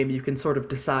play the game, you can sort of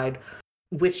decide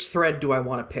which thread do I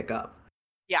want to pick up.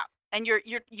 Yeah, and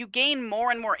you gain more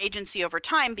and more agency over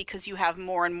time because you have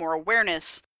more and more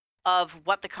awareness of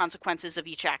what the consequences of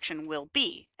each action will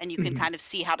be, and you can kind of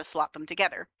see how to slot them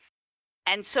together.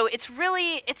 And so it's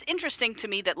interesting to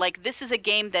me that like this is a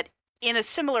game that in a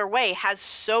similar way has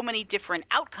so many different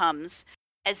outcomes,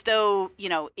 as though, you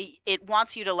know, it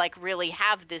wants you to like really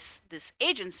have this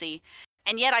agency.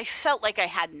 And yet I felt like I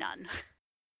had none.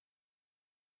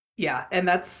 Yeah, and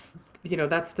that's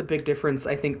the big difference,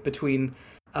 I think, between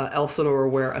Elsinore,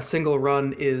 where a single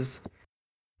run is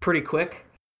pretty quick,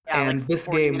 and like this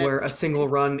game where a single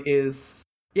run is...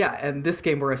 Yeah, and this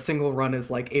game where a single run is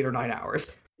like 8 or 9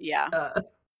 hours. Yeah.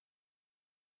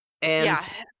 And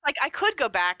like I could go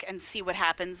back and see what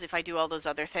happens if I do all those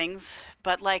other things,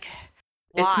 but like,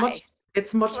 why?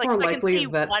 It's much more likely I can see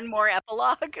that one more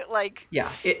epilogue. Like,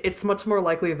 yeah, it's much more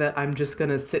likely that I'm just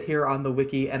gonna sit here on the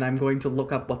wiki and I'm going to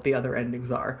look up what the other endings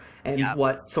are and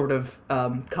what sort of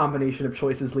combination of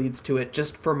choices leads to it,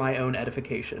 just for my own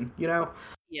edification, you know?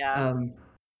 Yeah.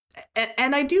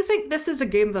 And I do think this is a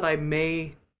game that I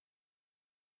may,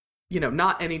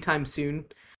 not anytime soon,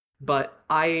 but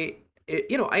I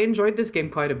enjoyed this game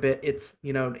quite a bit. It's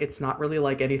not really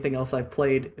like anything else I've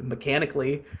played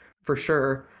mechanically, for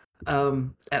sure.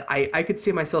 And I could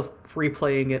see myself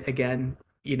replaying it again,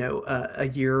 a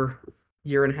year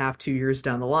and a half, 2 years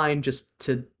down the line, just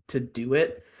to do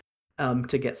it,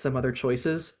 to get some other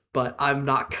choices. But I'm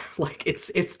not like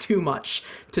it's too much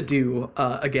to do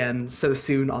again so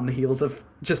soon on the heels of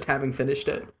just having finished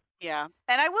it. Yeah,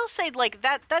 and I will say, like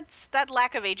that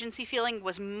lack of agency feeling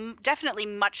was definitely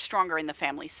much stronger in the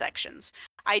family sections.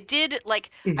 I did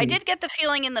get the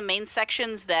feeling in the main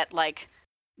sections that like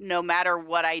no matter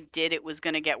what I did, it was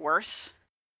going to get worse,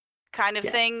 kind of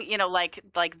thing. Like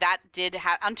that did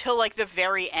until like the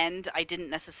very end. I didn't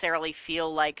necessarily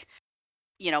feel like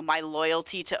my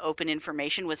loyalty to open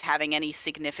information was having any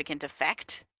significant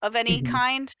effect of any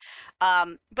kind.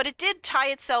 But it did tie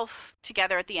itself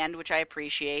together at the end, which I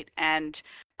appreciate. And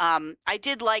I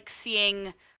did like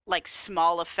seeing like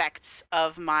small effects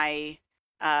of my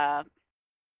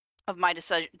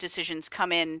decisions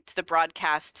come in to the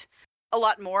broadcast a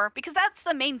lot more, because that's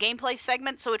the main gameplay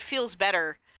segment. So it feels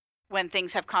better when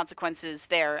things have consequences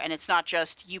there, and it's not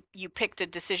just you picked a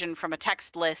decision from a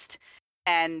text list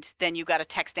and then you got a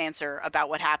text answer about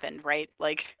what happened, right?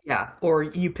 Like, yeah, or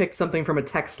you pick something from a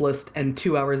text list and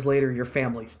 2 hours later your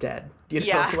family's dead.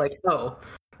 Like, oh,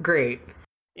 great.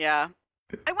 Yeah.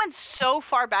 I went so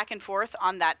far back and forth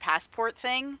on that passport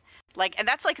thing. Like, and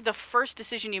that's like the first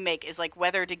decision you make is like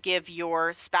whether to give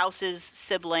your spouse's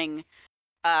sibling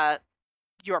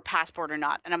your passport or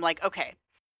not. And I'm like, okay,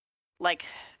 like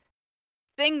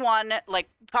thing one, like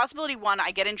possibility one,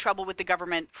 I get in trouble with the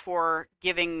government for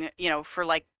giving, for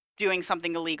like doing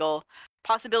something illegal.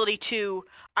 Possibility two,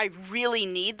 I really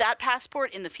need that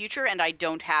passport in the future and I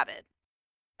don't have it.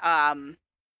 And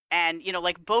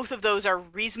like both of those are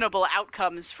reasonable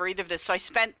outcomes for either of this. So I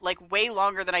spent like way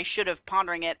longer than I should have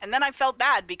pondering it. And then I felt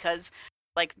bad because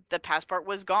like the passport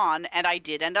was gone and I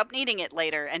did end up needing it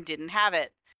later and didn't have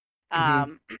it.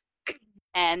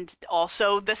 And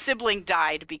also the sibling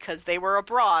died because they were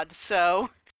abroad, so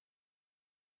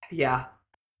yeah.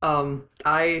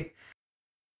 I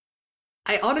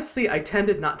honestly, I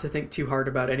tended not to think too hard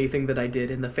about anything that I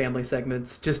did in the family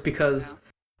segments, just because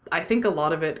I think a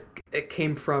lot of it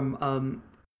came from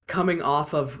coming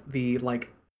off of the like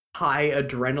high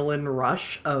adrenaline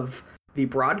rush of the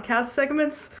broadcast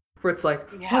segments, where it's like,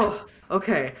 oh,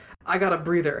 okay, I got a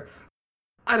breather.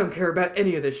 I don't care about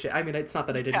any of this shit. I mean, it's not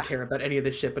that I didn't care about any of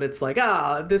this shit, but it's like,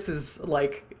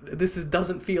 this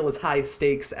doesn't feel as high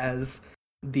stakes as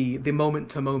the moment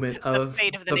to moment of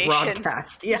the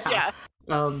broadcast. Yeah.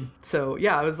 So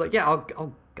yeah, I was like, yeah,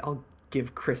 I'll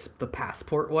give Chris the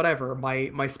passport, whatever.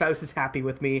 My spouse is happy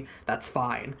with me. That's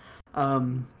fine.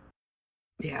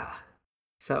 Yeah.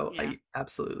 So I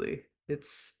absolutely,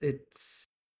 it's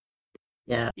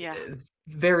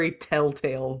very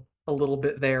telltale a little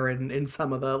bit there in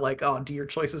some of the like, oh, do your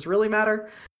choices really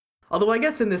matter? Although I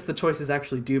guess in this the choices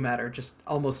actually do matter, just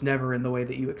almost never in the way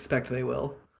that you expect they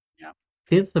will. Yeah.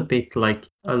 Feels a bit like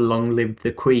a Long Live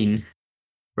the Queen,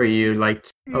 where you like,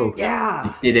 oh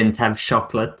yeah, you didn't have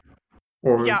chocolate,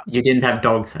 or you didn't have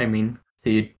dogs, I mean, so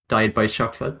you died by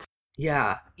chocolate.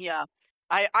 Yeah. Yeah.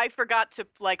 I forgot to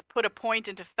like put a point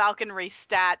into falconry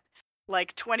stat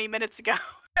like 20 minutes ago,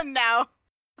 and now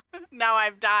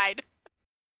I've died.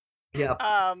 Yeah.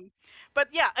 But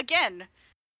yeah, again,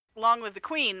 Long Live the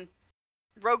Queen,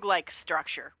 roguelike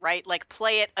structure, right? Like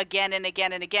play it again and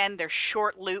again and again. They're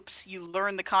short loops. You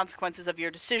learn the consequences of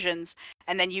your decisions,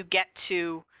 and then you get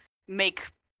to make,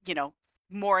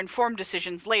 more informed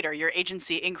decisions later. Your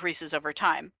agency increases over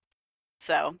time.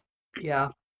 So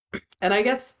yeah. And I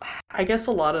guess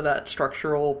a lot of that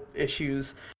structural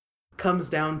issues comes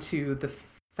down to the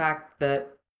fact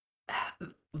that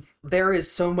there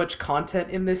is so much content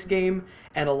in this game,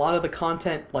 and a lot of the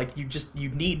content, like, you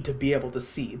need to be able to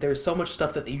see. There's so much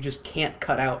stuff that you just can't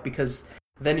cut out, because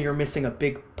then you're missing a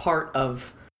big part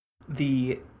of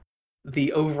the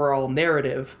overall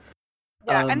narrative.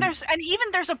 Yeah, and there's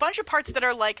a bunch of parts that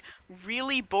are like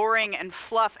really boring and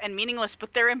fluff and meaningless,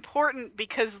 but they're important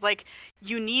because like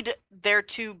you need there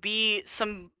to be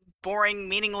some boring,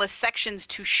 meaningless sections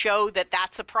to show that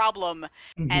that's a problem,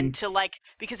 and to like,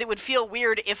 because it would feel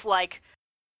weird if like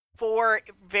 4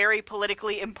 very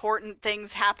politically important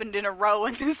things happened in a row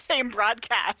in the same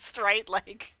broadcast, right?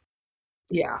 Like,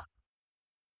 yeah,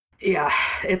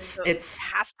 it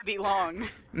has to be long.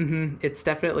 It's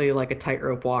definitely like a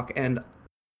tightrope walk, and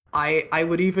I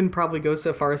would even probably go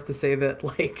so far as to say that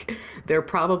like there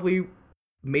probably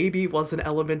maybe was an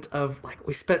element of like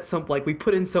we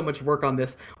put in so much work on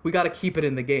this, we got to keep it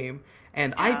in the game.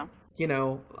 And yeah.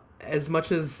 as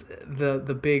much as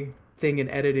the big thing in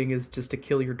editing is just to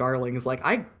kill your darlings, like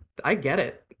I get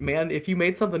it, man. If you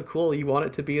made something cool, you want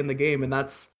it to be in the game, and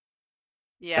that's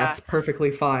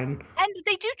perfectly fine. And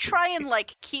they do try and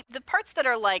like keep the parts that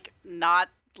are like not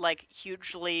like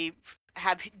hugely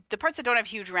have the parts that don't have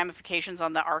huge ramifications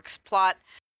on the arc's plot.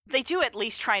 They do at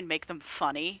least try and make them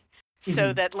funny,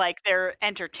 so that like they're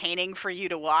entertaining for you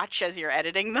to watch as you're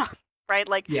editing them, right?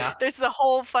 Like, there's the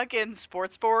whole fucking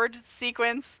sports board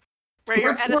sequence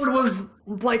where sports board was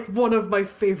like one of my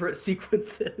favorite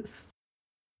sequences.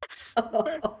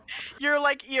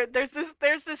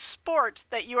 There's this sport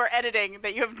that you are editing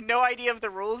that you have no idea of the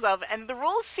rules of, and the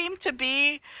rules seem to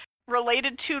be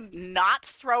related to not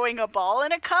throwing a ball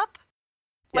in a cup.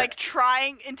 Like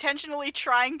intentionally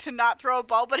trying to not throw a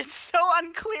ball, but it's so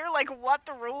unclear like what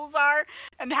the rules are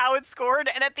and how it's scored,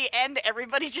 and at the end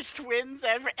everybody just wins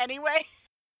anyway.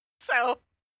 So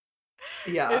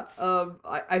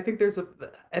I think there's a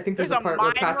part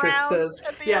where Patrick says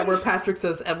where Patrick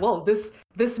says, well,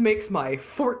 this makes my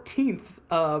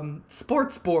 14th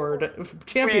sports board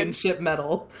championship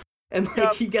medal. And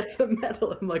like he gets a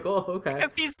medal. I'm like, oh, okay.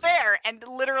 Because he's there, and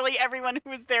literally everyone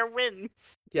who is there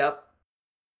wins. Yep.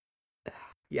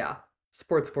 Yeah,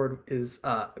 sports board is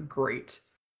great.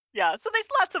 Yeah, so there's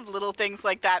lots of little things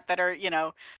like that are,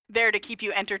 there to keep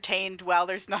you entertained while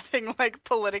there's nothing like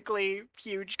politically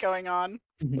huge going on.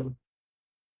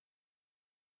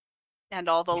 And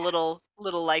all the little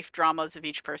life dramas of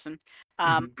each person.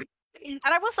 And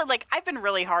I will say, like, I've been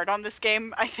really hard on this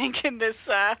game, I think, in this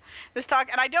talk,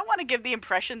 and I don't want to give the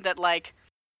impression that like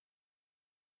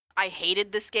I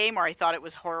hated this game or I thought it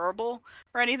was horrible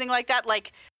or anything like that.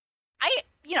 Like, I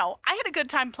had a good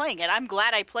time playing it. I'm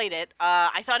glad I played it.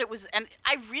 I thought it was, and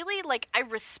I really I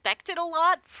respect it a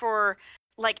lot for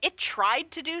like it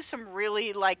tried to do some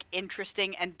really like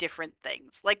interesting and different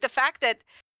things. Like the fact that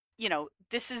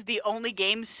this is the only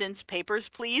game since Papers,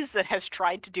 Please that has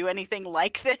tried to do anything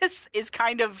like this is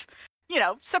kind of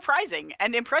surprising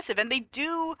and impressive. And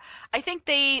I think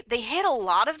they hit a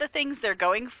lot of the things they're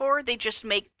going for. They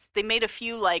made a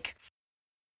few like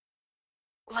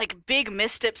big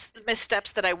missteps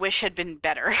that I wish had been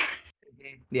better.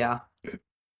 Yeah.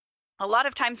 A lot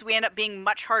of times we end up being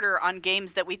much harder on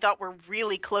games that we thought were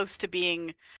really close to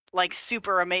being like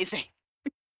super amazing.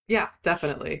 Yeah,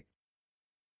 definitely.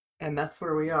 And that's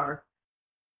where we are.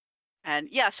 And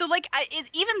yeah, so like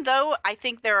even though I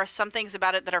think there are some things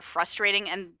about it that are frustrating,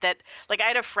 and that like I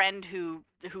had a friend who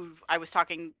I was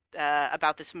talking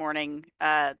about this morning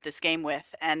this game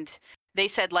with, and they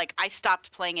said like I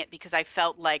stopped playing it because I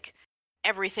felt like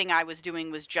everything I was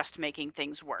doing was just making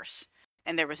things worse,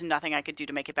 and there was nothing I could do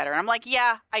to make it better. And I'm like,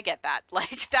 yeah, I get that.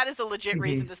 Like that is a legit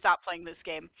reason to stop playing this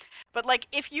game. But like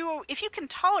if you can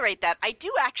tolerate that, I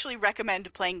do actually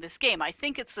recommend playing this game. I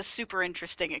think it's a super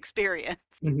interesting experience.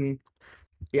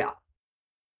 Yeah.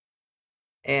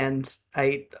 And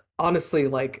I honestly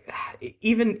like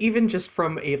even just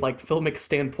from a like filmic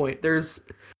standpoint, there's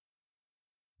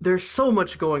so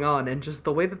much going on, and just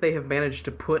the way that they have managed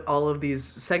to put all of these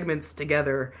segments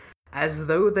together as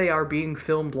though they are being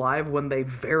filmed live when they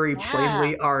very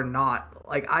plainly are not.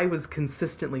 Like I was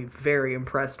consistently very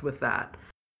impressed with that.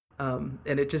 And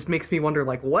it just makes me wonder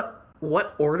like what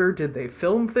order did they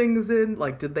film things in?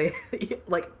 Like did they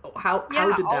like how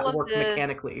did that work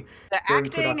mechanically? The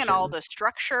acting production? And all the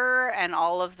structure and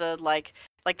all of the like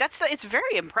it's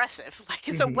very impressive. Like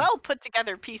it's a well put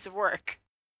together piece of work.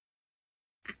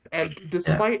 And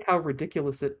despite how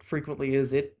ridiculous it frequently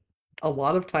is, it a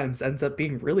lot of times ends up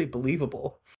being really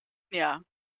believable. Yeah.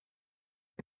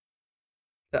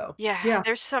 So yeah.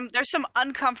 There's some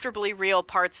uncomfortably real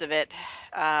parts of it,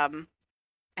 a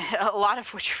lot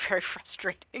of which are very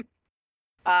frustrating.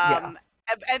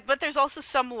 But there's also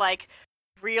some like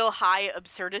real high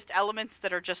absurdist elements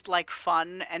that are just like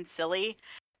fun and silly.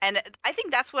 And I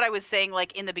think that's what I was saying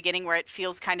like in the beginning, where it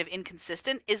feels kind of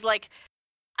inconsistent, is like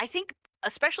I think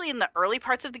especially in the early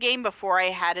parts of the game, before I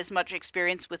had as much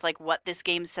experience with like what this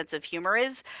game's sense of humor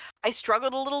is, I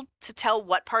struggled a little to tell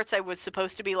what parts I was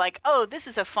supposed to be like, oh, this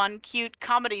is a fun, cute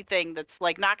comedy thing that's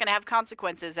like not going to have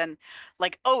consequences, and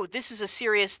like, oh, this is a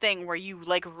serious thing where you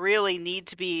like really need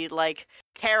to be like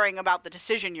caring about the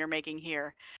decision you're making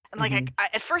here. And like I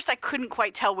at first I couldn't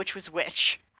quite tell which was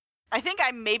which. I think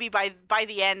I maybe by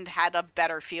the end had a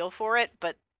better feel for it,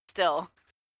 but still.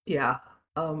 Yeah.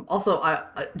 Also, I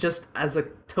just as a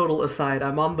total aside,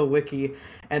 I'm on the wiki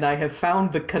and I have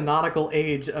found the canonical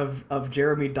age of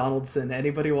Jeremy Donaldson.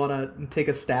 Anybody want to take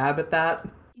a stab at that?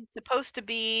 He's supposed to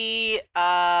be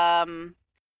I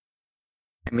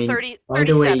mean,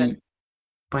 37.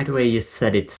 By the way, you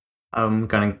said it. I'm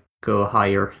gonna go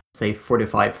higher, say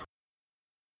 45.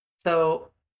 So,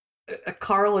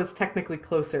 Carl is technically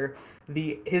closer.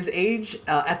 His age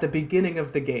at the beginning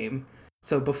of the game,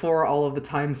 so before all of the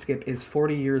time skip, is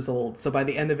 40 years old. So by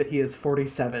the end of it, he is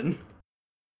 47.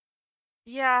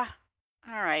 Yeah.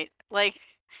 All right. Like,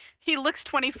 he looks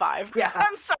 25. Yeah.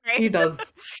 I'm sorry. He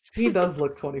does. He does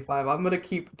look 25. I'm gonna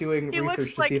keep doing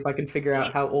research to see if I can figure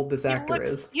out how old this actor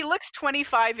is. He looks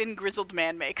 25 in grizzled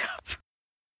man makeup.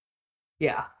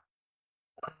 Yeah.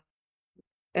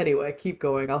 Anyway, keep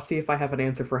going. I'll see if I have an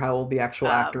answer for how old the actual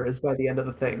actor is by the end of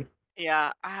the thing.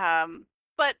 Yeah.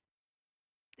 But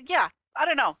yeah, I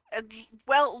don't know.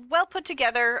 Well put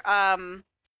together.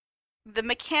 The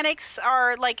mechanics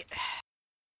are like,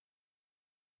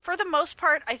 for the most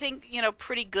part, I think,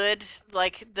 pretty good.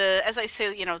 Like as I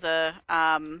say,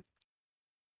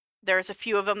 there's a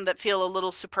few of them that feel a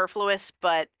little superfluous,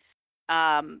 but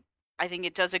I think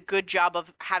it does a good job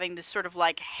of having this sort of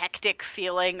like hectic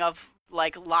feeling of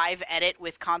like live edit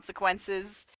with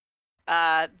consequences.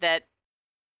 That,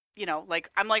 like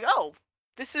I'm like, oh,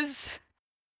 this is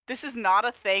not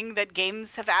a thing that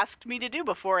games have asked me to do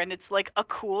before, and it's like a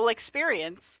cool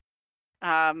experience.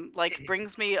 Like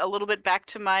brings me a little bit back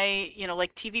to my,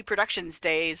 like TV productions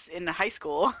days in high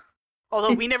school.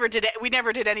 Although we never did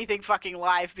anything fucking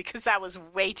live because that was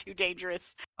way too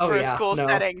dangerous for a school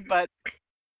setting, but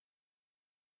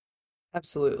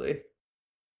absolutely.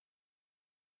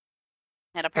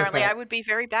 And apparently I would be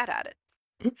very bad at it.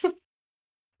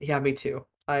 Yeah, me too.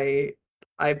 I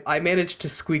managed to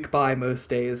squeak by most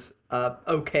days.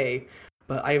 Okay,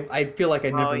 but I feel like I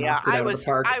never knocked it out of the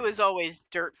park. I was always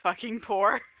dirt fucking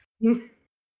poor.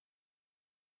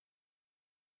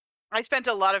 I spent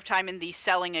a lot of time in the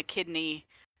selling a kidney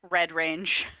red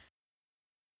range.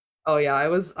 Oh yeah, I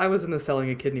was in the selling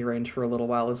a kidney range for a little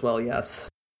while as well, yes.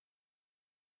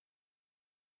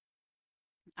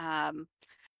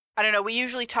 I don't know, we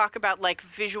usually talk about like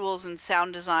visuals and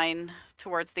sound design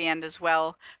towards the end as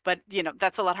well, but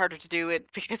that's a lot harder to do it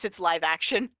because it's live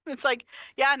action. It's like,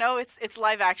 yeah, no, it's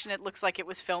live action. It looks like it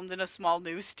was filmed in a small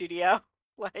news studio.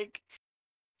 Like,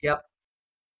 yep.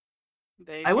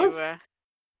 I was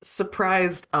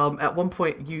surprised at one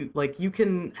point you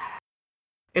can,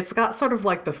 it's got sort of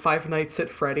like the Five Nights at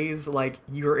Freddy's, like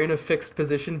you're in a fixed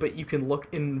position but you can look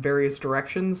in various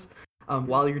directions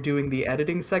while you're doing the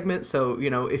editing segment. So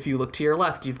if you look to your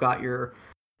left, you've got your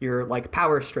like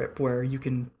power strip where you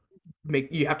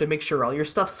have to make sure all your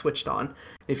stuff's switched on.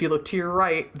 If you look to your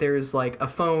right, there's like a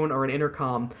phone or an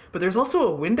intercom, but there's also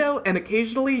a window, and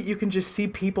occasionally you can just see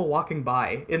people walking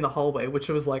by in the hallway, which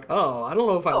was like, oh, I don't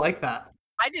know if I like that.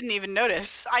 I didn't even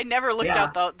notice. I never looked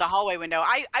out the hallway window.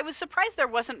 I was surprised there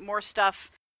wasn't more stuff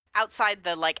outside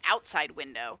the like outside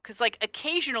window, because like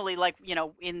occasionally, like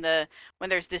when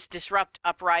there's this disrupt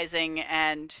uprising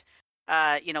and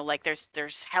like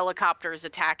there's helicopters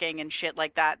attacking and shit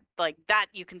like that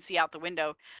you can see out the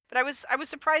window. But I was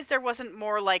surprised there wasn't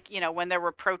more, like when there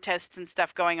were protests and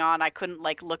stuff going on, I couldn't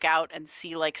like look out and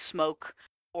see like smoke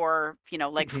or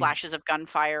like flashes of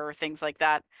gunfire or things like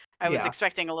that. I was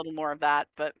expecting a little more of that,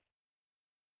 but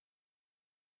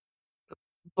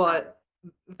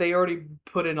they already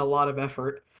put in a lot of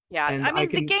effort. Yeah, and I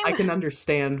can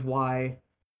understand why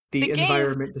the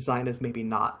environment design is maybe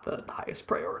not the highest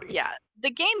priority. Yeah,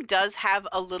 the game does have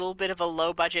a little bit of a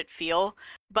low budget feel,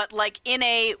 but like in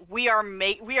a we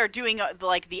are doing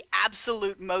like the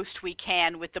absolute most we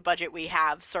can with the budget we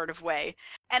have sort of way.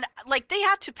 And like they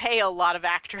had to pay a lot of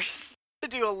actors to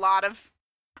do a lot of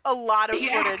footage.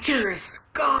 Actors,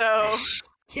 gosh, so,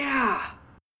 yeah.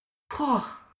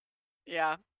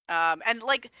 Yeah. And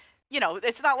like,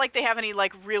 it's not like they have any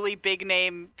like really big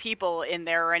name people in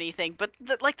there or anything, but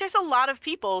like there's a lot of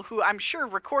people who I'm sure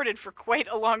recorded for quite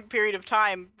a long period of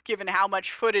time, given how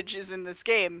much footage is in this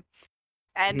game.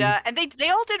 And and they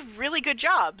all did really good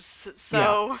jobs.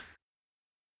 So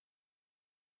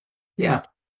yeah.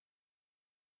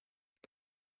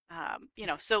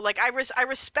 So like I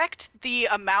respect the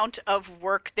amount of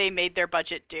work they made their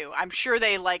budget do. I'm sure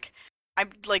they I'm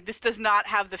like, this does not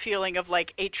have the feeling of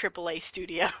like a AAA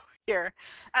studio here.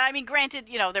 And I mean, granted,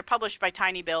 they're published by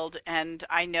tinyBuild, and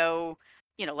I know,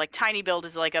 like tinyBuild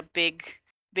is like a big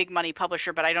money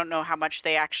publisher, but I don't know how much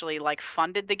they actually like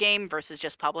funded the game versus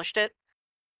just published it.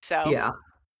 So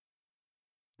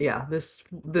Yeah, this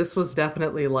was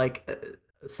definitely like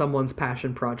someone's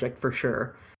passion project for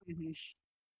sure. Mm-hmm.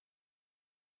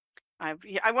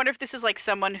 I wonder if this is like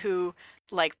someone who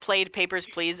like played Papers,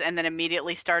 Please and then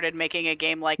immediately started making a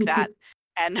game like that,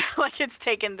 and like it's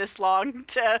taken this long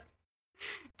to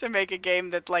make a game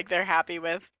that like they're happy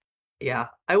with. Yeah,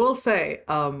 I will say,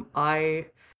 I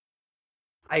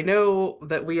know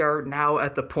that we are now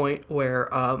at the point where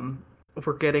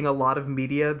we're getting a lot of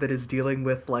media that is dealing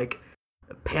with like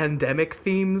pandemic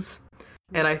themes,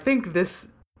 and I think this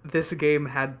game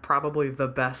had probably the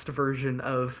best version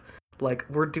of like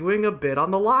we're doing a bit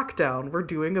on the lockdown, we're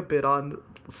doing a bit on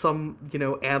some,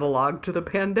 analog to the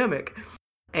pandemic.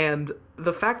 And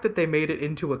the fact that they made it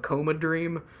into a coma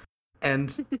dream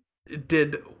and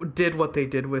did what they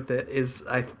did with it is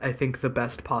I think the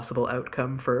best possible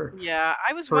outcome for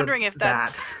I was wondering if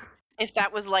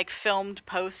that was like filmed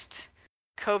post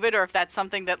COVID or if that's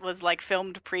something that was like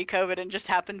filmed pre-COVID and just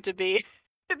happened to be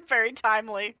very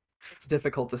timely. It's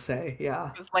difficult to say,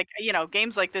 yeah. It's like,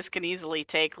 games like this can easily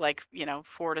take like,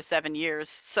 4 to 7 years.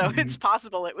 So it's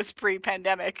possible it was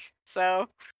pre-pandemic. So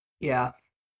yeah.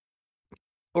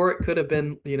 Or it could have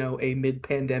been, a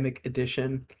mid-pandemic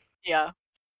edition. Yeah.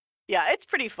 Yeah, it's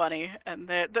pretty funny. And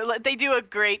they do a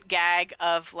great gag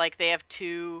of like they have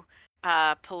two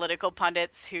political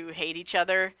pundits who hate each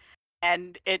other.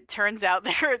 And it turns out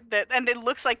and it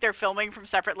looks like they're filming from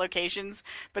separate locations,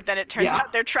 but then it turns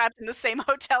out they're trapped in the same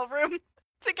hotel room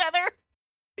together.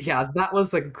 Yeah, that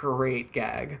was a great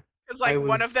gag. Because like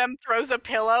one of them throws a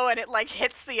pillow and it like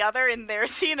hits the other in their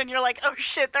scene, and you're like, oh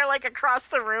shit, they're like across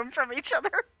the room from each other.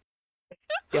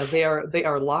 Yeah, they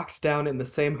are locked down in the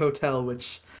same hotel,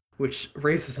 which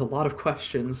raises a lot of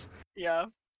questions. Yeah.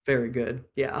 Very good.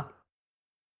 Yeah.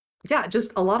 Yeah,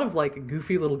 just a lot of like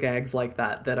goofy little gags like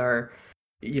that are,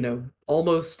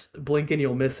 almost blink and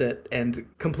you'll miss it and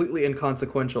completely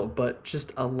inconsequential, but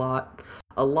just a lot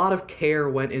of care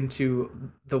went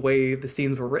into the way the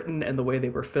scenes were written and the way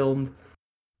they were filmed,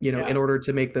 in order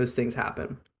to make those things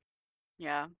happen.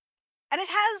 Yeah. And it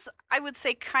has, I would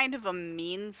say, kind of a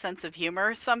mean sense of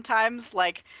humor sometimes.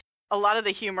 Like, a lot of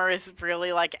the humor is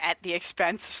really like at the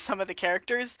expense of some of the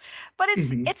characters, but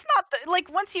it's not like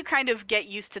once you kind of get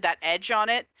used to that edge on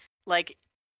it, like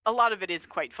a lot of it is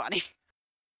quite funny.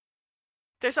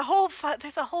 There's a whole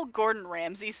Gordon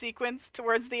Ramsay sequence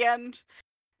towards the end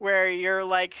where you're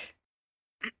like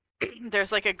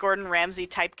there's like a Gordon Ramsay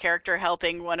type character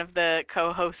helping one of the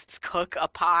co-hosts cook a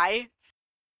pie.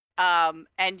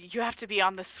 And you have to be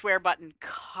on the swear button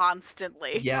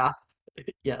constantly. Yeah.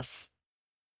 Yes.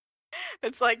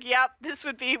 It's like, yep, this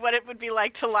would be what it would be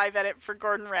like to live edit for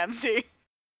Gordon Ramsay.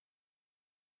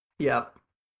 Yep.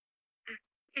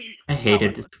 I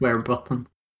hated the swear button.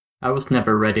 I was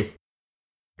never ready.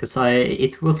 Because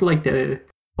it was like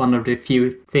one of the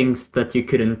few things that you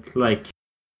couldn't like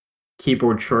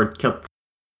keyboard shortcut.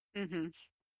 Mm-hmm.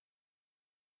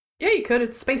 Yeah, you could.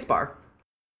 It's spacebar.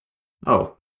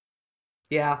 Oh.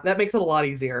 Yeah, that makes it a lot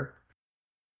easier.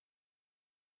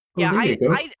 Yeah, I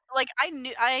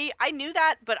knew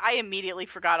that, but I immediately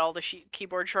forgot all the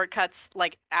keyboard shortcuts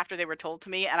like after they were told to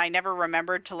me, and I never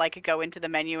remembered to like go into the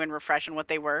menu and refresh on what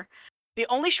they were. The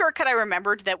only shortcut I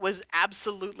remembered that was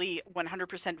absolutely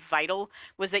 100% vital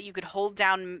was that you could hold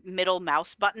down middle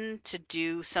mouse button to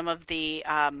do some of the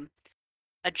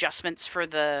adjustments for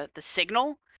the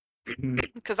signal.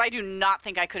 Because I do not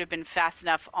think I could have been fast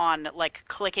enough on like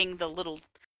clicking the little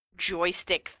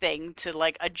joystick thing to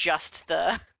like adjust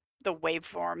the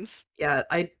waveforms. Yeah,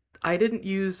 I didn't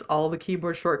use all the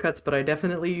keyboard shortcuts, but I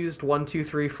definitely used 1, 2,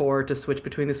 3, 4 to switch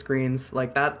between the screens.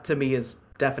 Like that to me is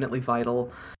definitely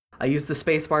vital. I used the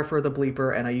spacebar for the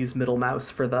bleeper, and I used middle mouse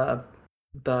for the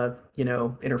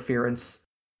interference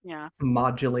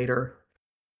modulator.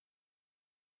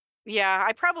 Yeah,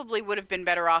 I probably would have been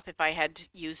better off if I had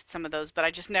used some of those, but I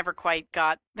just never quite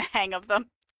got the hang of them.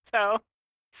 So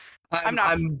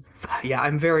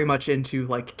I'm very much into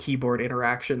like keyboard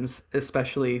interactions,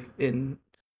 especially in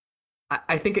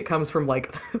I think it comes from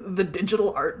like the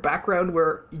digital art background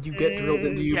where you get drilled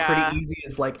into you pretty easy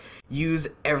is like use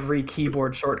every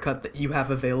keyboard shortcut that you have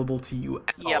available to you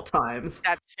at all times.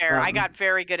 That's fair. I got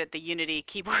very good at the Unity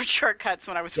keyboard shortcuts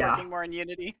when I was working more in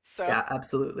Unity. So yeah,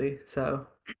 absolutely. So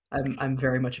I'm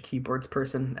very much a keyboards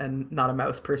person and not a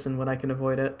mouse person when I can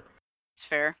avoid it. It's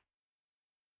fair.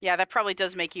 Yeah, that probably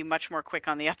does make you much more quick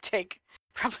on the uptake.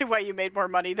 Probably why you made more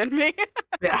money than me.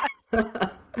 Yeah.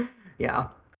 Yeah.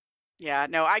 Yeah,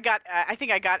 no, I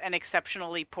think I got an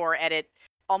exceptionally poor edit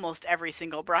almost every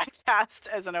single broadcast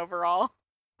as an overall.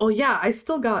 Oh yeah, I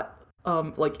still got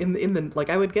like in the like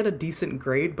I would get a decent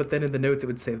grade, but then in the notes it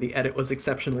would say the edit was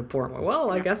exceptionally poor. I'm like,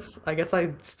 well, I guess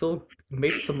I still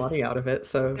made some money out of it,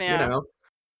 so Yeah.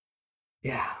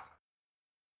 Yeah.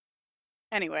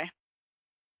 Anyway.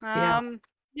 Yeah.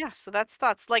 Yeah, so that's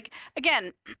thoughts. Like,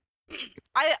 again,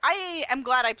 I am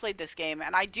glad I played this game,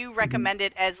 and I do recommend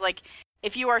it as, like,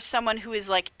 if you are someone who is,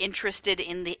 like, interested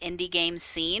in the indie game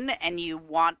scene and you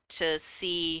want to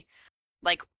see,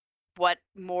 like, what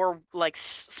more, like,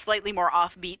 slightly more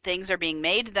offbeat things are being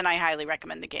made, then I highly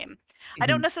recommend the game. I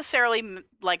don't necessarily,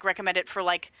 like, recommend it for,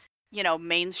 like,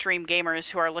 mainstream gamers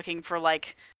who are looking for,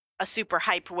 like, a super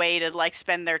hype way to, like,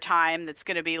 spend their time that's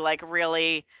going to be, like,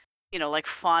 really, like,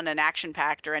 fun and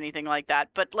action-packed or anything like that.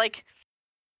 But, like,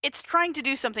 it's trying to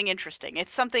do something interesting.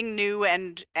 It's something new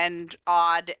and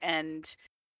odd and,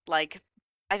 like,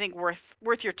 I think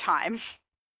worth your time.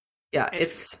 Yeah,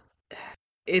 it's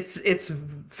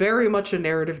very much a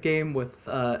narrative game with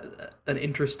an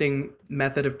interesting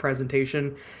method of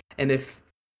presentation, and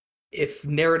if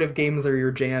narrative games are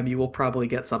your jam, you will probably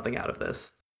get something out of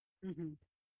this.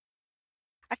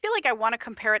 I feel like I want to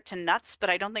compare it to Nuts, but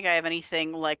I don't think I have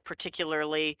anything, like,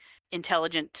 particularly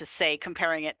intelligent to say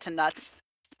comparing it to Nuts.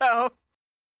 So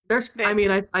I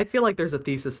mean, I feel like there's a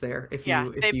thesis there. If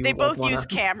you they both wanna... use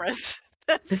cameras.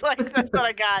 That's what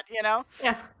I got.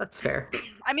 Yeah, that's fair.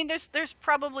 I mean, there's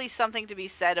probably something to be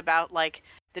said about, like,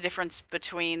 the difference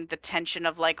between the tension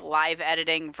of, like, live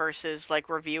editing versus, like,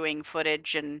 reviewing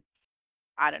footage, and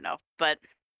I don't know, but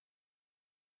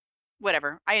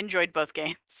whatever. I enjoyed both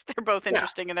games. They're both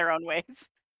interesting in their own ways.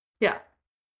 Yeah.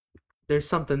 There's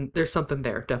something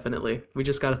there, definitely. We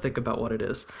just got to think about what it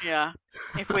is. Yeah.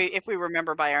 If we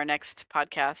remember by our next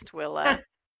podcast, we'll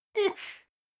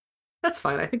That's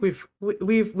fine. I think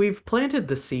we've planted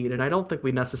the seed, and I don't think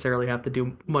we necessarily have to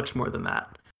do much more than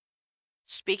that.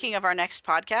 Speaking of our next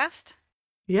podcast,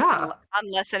 yeah.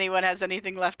 Unless anyone has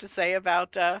anything left to say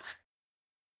about.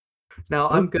 No,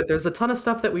 I'm good. There's a ton of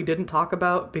stuff that we didn't talk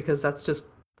about because that's just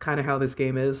kind of how this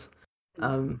game is.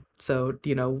 So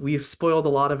we've spoiled a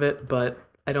lot of it, but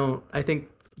I think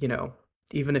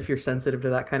even if you're sensitive to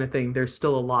that kind of thing, there's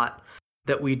still a lot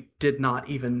that we did not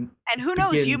even. And who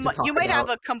knows, you might have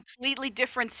a completely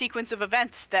different sequence of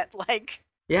events that, like,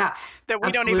 that we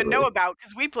absolutely don't even know about,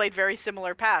 because we played very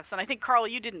similar paths. And I think, Carl,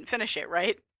 you didn't finish it,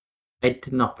 right? I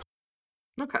did not.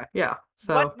 Okay, yeah.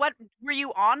 So what were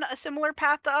you on a similar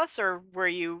path to us, or were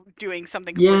you doing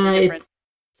something completely different? It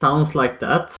sounds like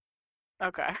that.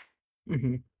 Okay.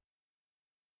 Mm-hmm.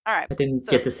 All right. I didn't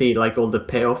get to see, like, all the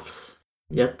payoffs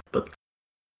yet, but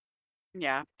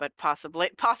yeah, but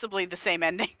possibly the same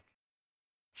ending.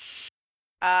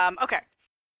 Okay.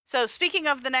 So, speaking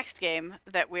of the next game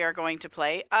that we are going to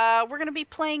play, we're going to be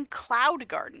playing Cloud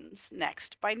Gardens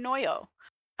next by Noyo.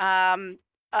 I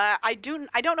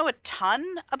don't know a ton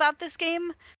about this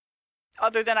game,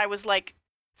 other than I was, like,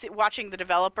 watching the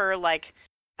developer, like,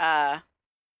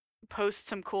 post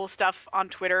some cool stuff on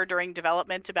Twitter during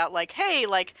development about, like, hey,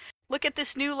 like, look at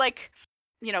this new, like,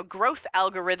 growth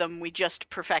algorithm we just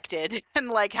perfected, and,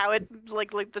 like, how it,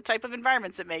 like the type of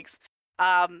environments it makes.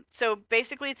 So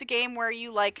basically it's a game where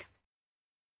you, like,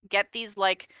 get these,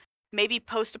 like, maybe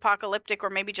post-apocalyptic or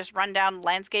maybe just rundown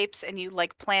landscapes, and you,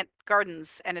 like, plant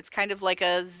gardens, and it's kind of like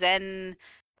a Zen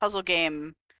puzzle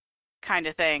game kind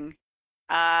of thing.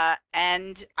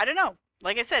 And I don't know,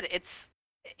 like I said,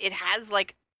 it has,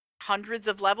 like, hundreds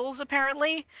of levels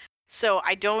apparently, so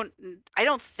I don't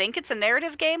think it's a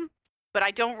narrative game, but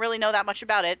I don't really know that much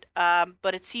about it.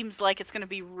 But it seems like it's going to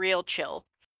be real chill.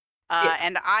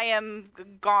 And I am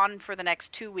gone for the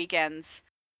next 2 weekends,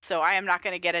 so I am not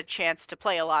going to get a chance to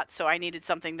play a lot, so I needed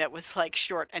something that was, like,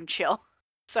 short and chill.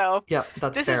 So yeah,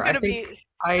 that's this fair. is going to be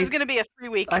this is going to be a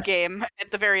 3-week game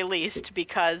at the very least,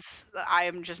 because I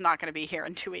am just not going to be here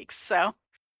in 2 weeks. So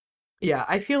yeah,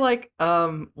 I feel like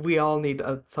we all need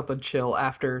something chill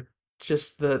after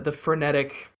just the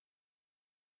frenetic,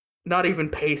 not even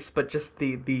pace, but just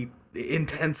the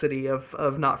intensity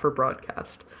of not for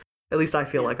broadcast. At least I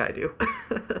feel like I do.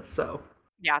 So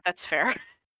yeah, that's fair.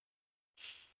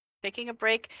 Taking a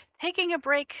break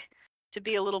to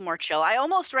be a little more chill. I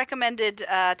almost recommended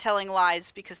Telling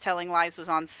Lies, because Telling Lies was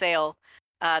on sale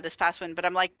this past one, but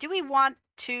I'm like, do we want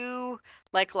 2,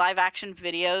 like, live action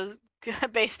videos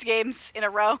based games in a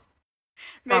row?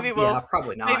 Maybe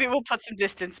probably not. Maybe we'll put some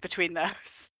distance between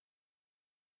those.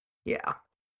 Yeah.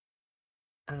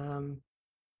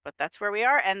 But that's where we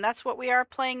are, and that's what we are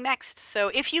playing next. So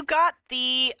if you got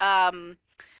the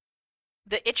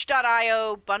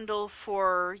itch.io bundle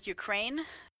for Ukraine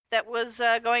that was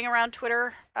going around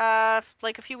Twitter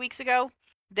like a few weeks ago,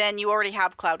 then you already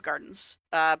have Cloud Gardens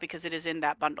because it is in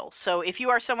that bundle. So if you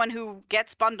are someone who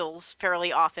gets bundles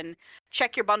fairly often,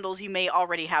 check your bundles. You may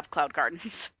already have Cloud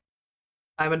Gardens.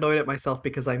 I'm annoyed at myself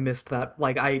because I missed that.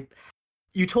 Like,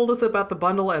 you told us about the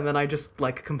bundle, and then I just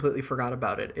like completely forgot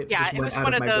about it. It was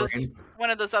one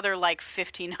of those other like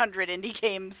 1,500 indie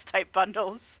games type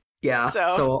bundles. Yeah,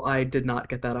 so I did not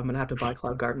get that. I'm gonna have to buy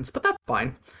Cloud Gardens, but that's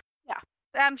fine. Yeah,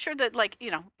 I'm sure that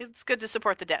it's good to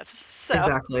support the devs. So.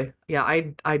 Exactly. Yeah,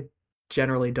 I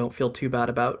generally don't feel too bad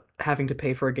about having to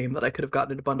pay for a game that I could have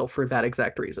gotten in a bundle for that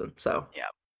exact reason. So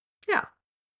yeah.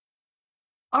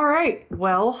 All right.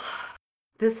 Well,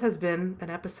 this has been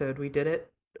an episode. We did it.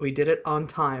 We did it on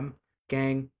time,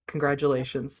 gang.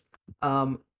 Congratulations.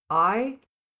 I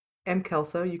am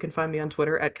Kelso. You can find me on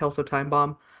Twitter at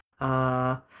KelsoTimebomb.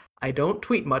 I don't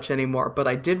tweet much anymore, but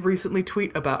I did recently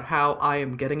tweet about how I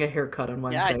am getting a haircut on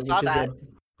Wednesday, which is a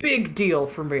big deal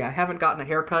for me. I haven't gotten a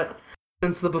haircut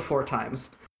since the before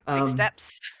times. Big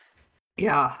steps.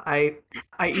 Yeah, I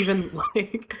even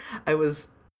I was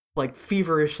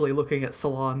feverishly looking at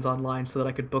salons online so that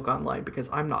I could book online because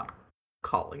I'm not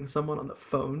calling someone on the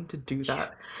phone to do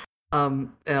that. And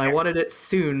I wanted it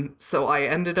soon, so I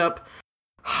ended up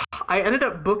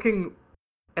booking.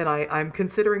 And I'm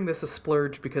considering this a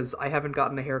splurge because I haven't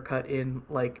gotten a haircut in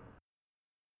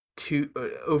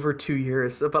over 2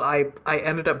 years. But I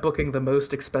ended up booking the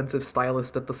most expensive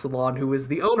stylist at the salon, who is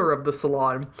the owner of the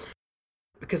salon.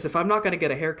 Because if I'm not going to get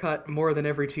a haircut more than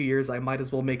every 2 years, I might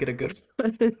as well make it a good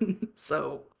one.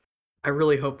 So I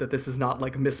really hope that this is not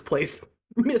misplaced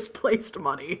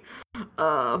money.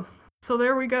 So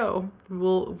there we go.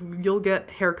 You'll get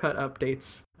haircut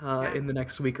updates in the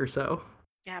next week or so.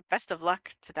 Yeah, best of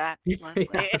luck to that.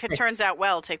 If it turns out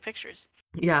well, take pictures.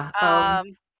 Yeah.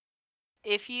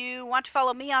 If you want to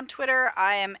follow me on Twitter,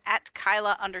 I am at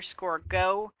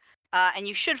Kyla_go. And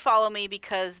you should follow me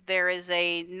because there is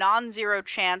a non-zero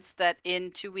chance that in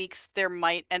 2 weeks there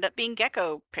might end up being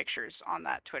gecko pictures on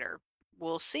that Twitter.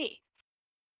 We'll see.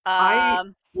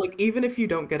 Even if you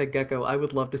don't get a gecko, I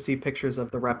would love to see pictures of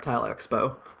the Reptile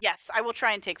Expo. Yes, I will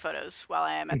try and take photos while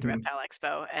I am at the Reptile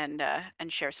Expo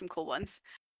and share some cool ones.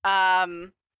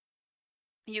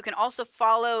 You can also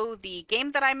follow the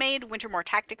game that I made, Wintermore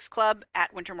Tactics Club,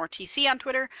 at WintermoreTC on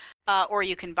Twitter, or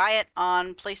you can buy it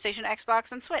on PlayStation,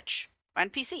 Xbox, and Switch,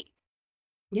 and PC.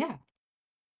 Yeah.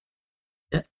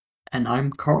 And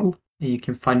I'm Carl. You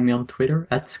can find me on Twitter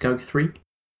at Skug3.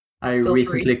 I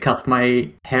recently cut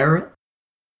my hair,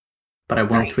 but I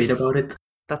won't tweet about it.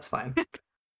 That's fine.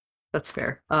 That's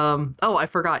fair. I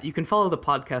forgot. You can follow the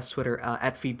podcast Twitter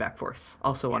at Feedback Force,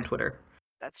 also on Twitter.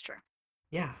 That's true.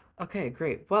 Yeah. Okay,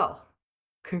 great. Well,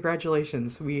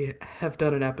 congratulations. We have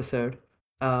done an episode,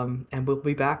 and we'll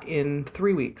be back in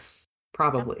 3 weeks,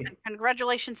 probably. And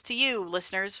congratulations to you,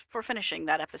 listeners, for finishing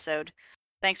that episode.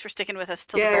 Thanks for sticking with us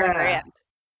till the very, very end.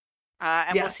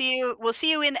 And we'll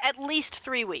see you in at least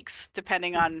 3 weeks,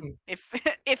 depending on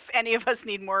if any of us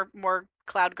need more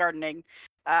cloud gardening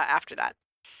after that.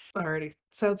 Alrighty,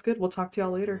 sounds good. We'll talk to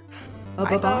y'all later.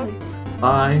 Bye.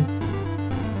 Bye.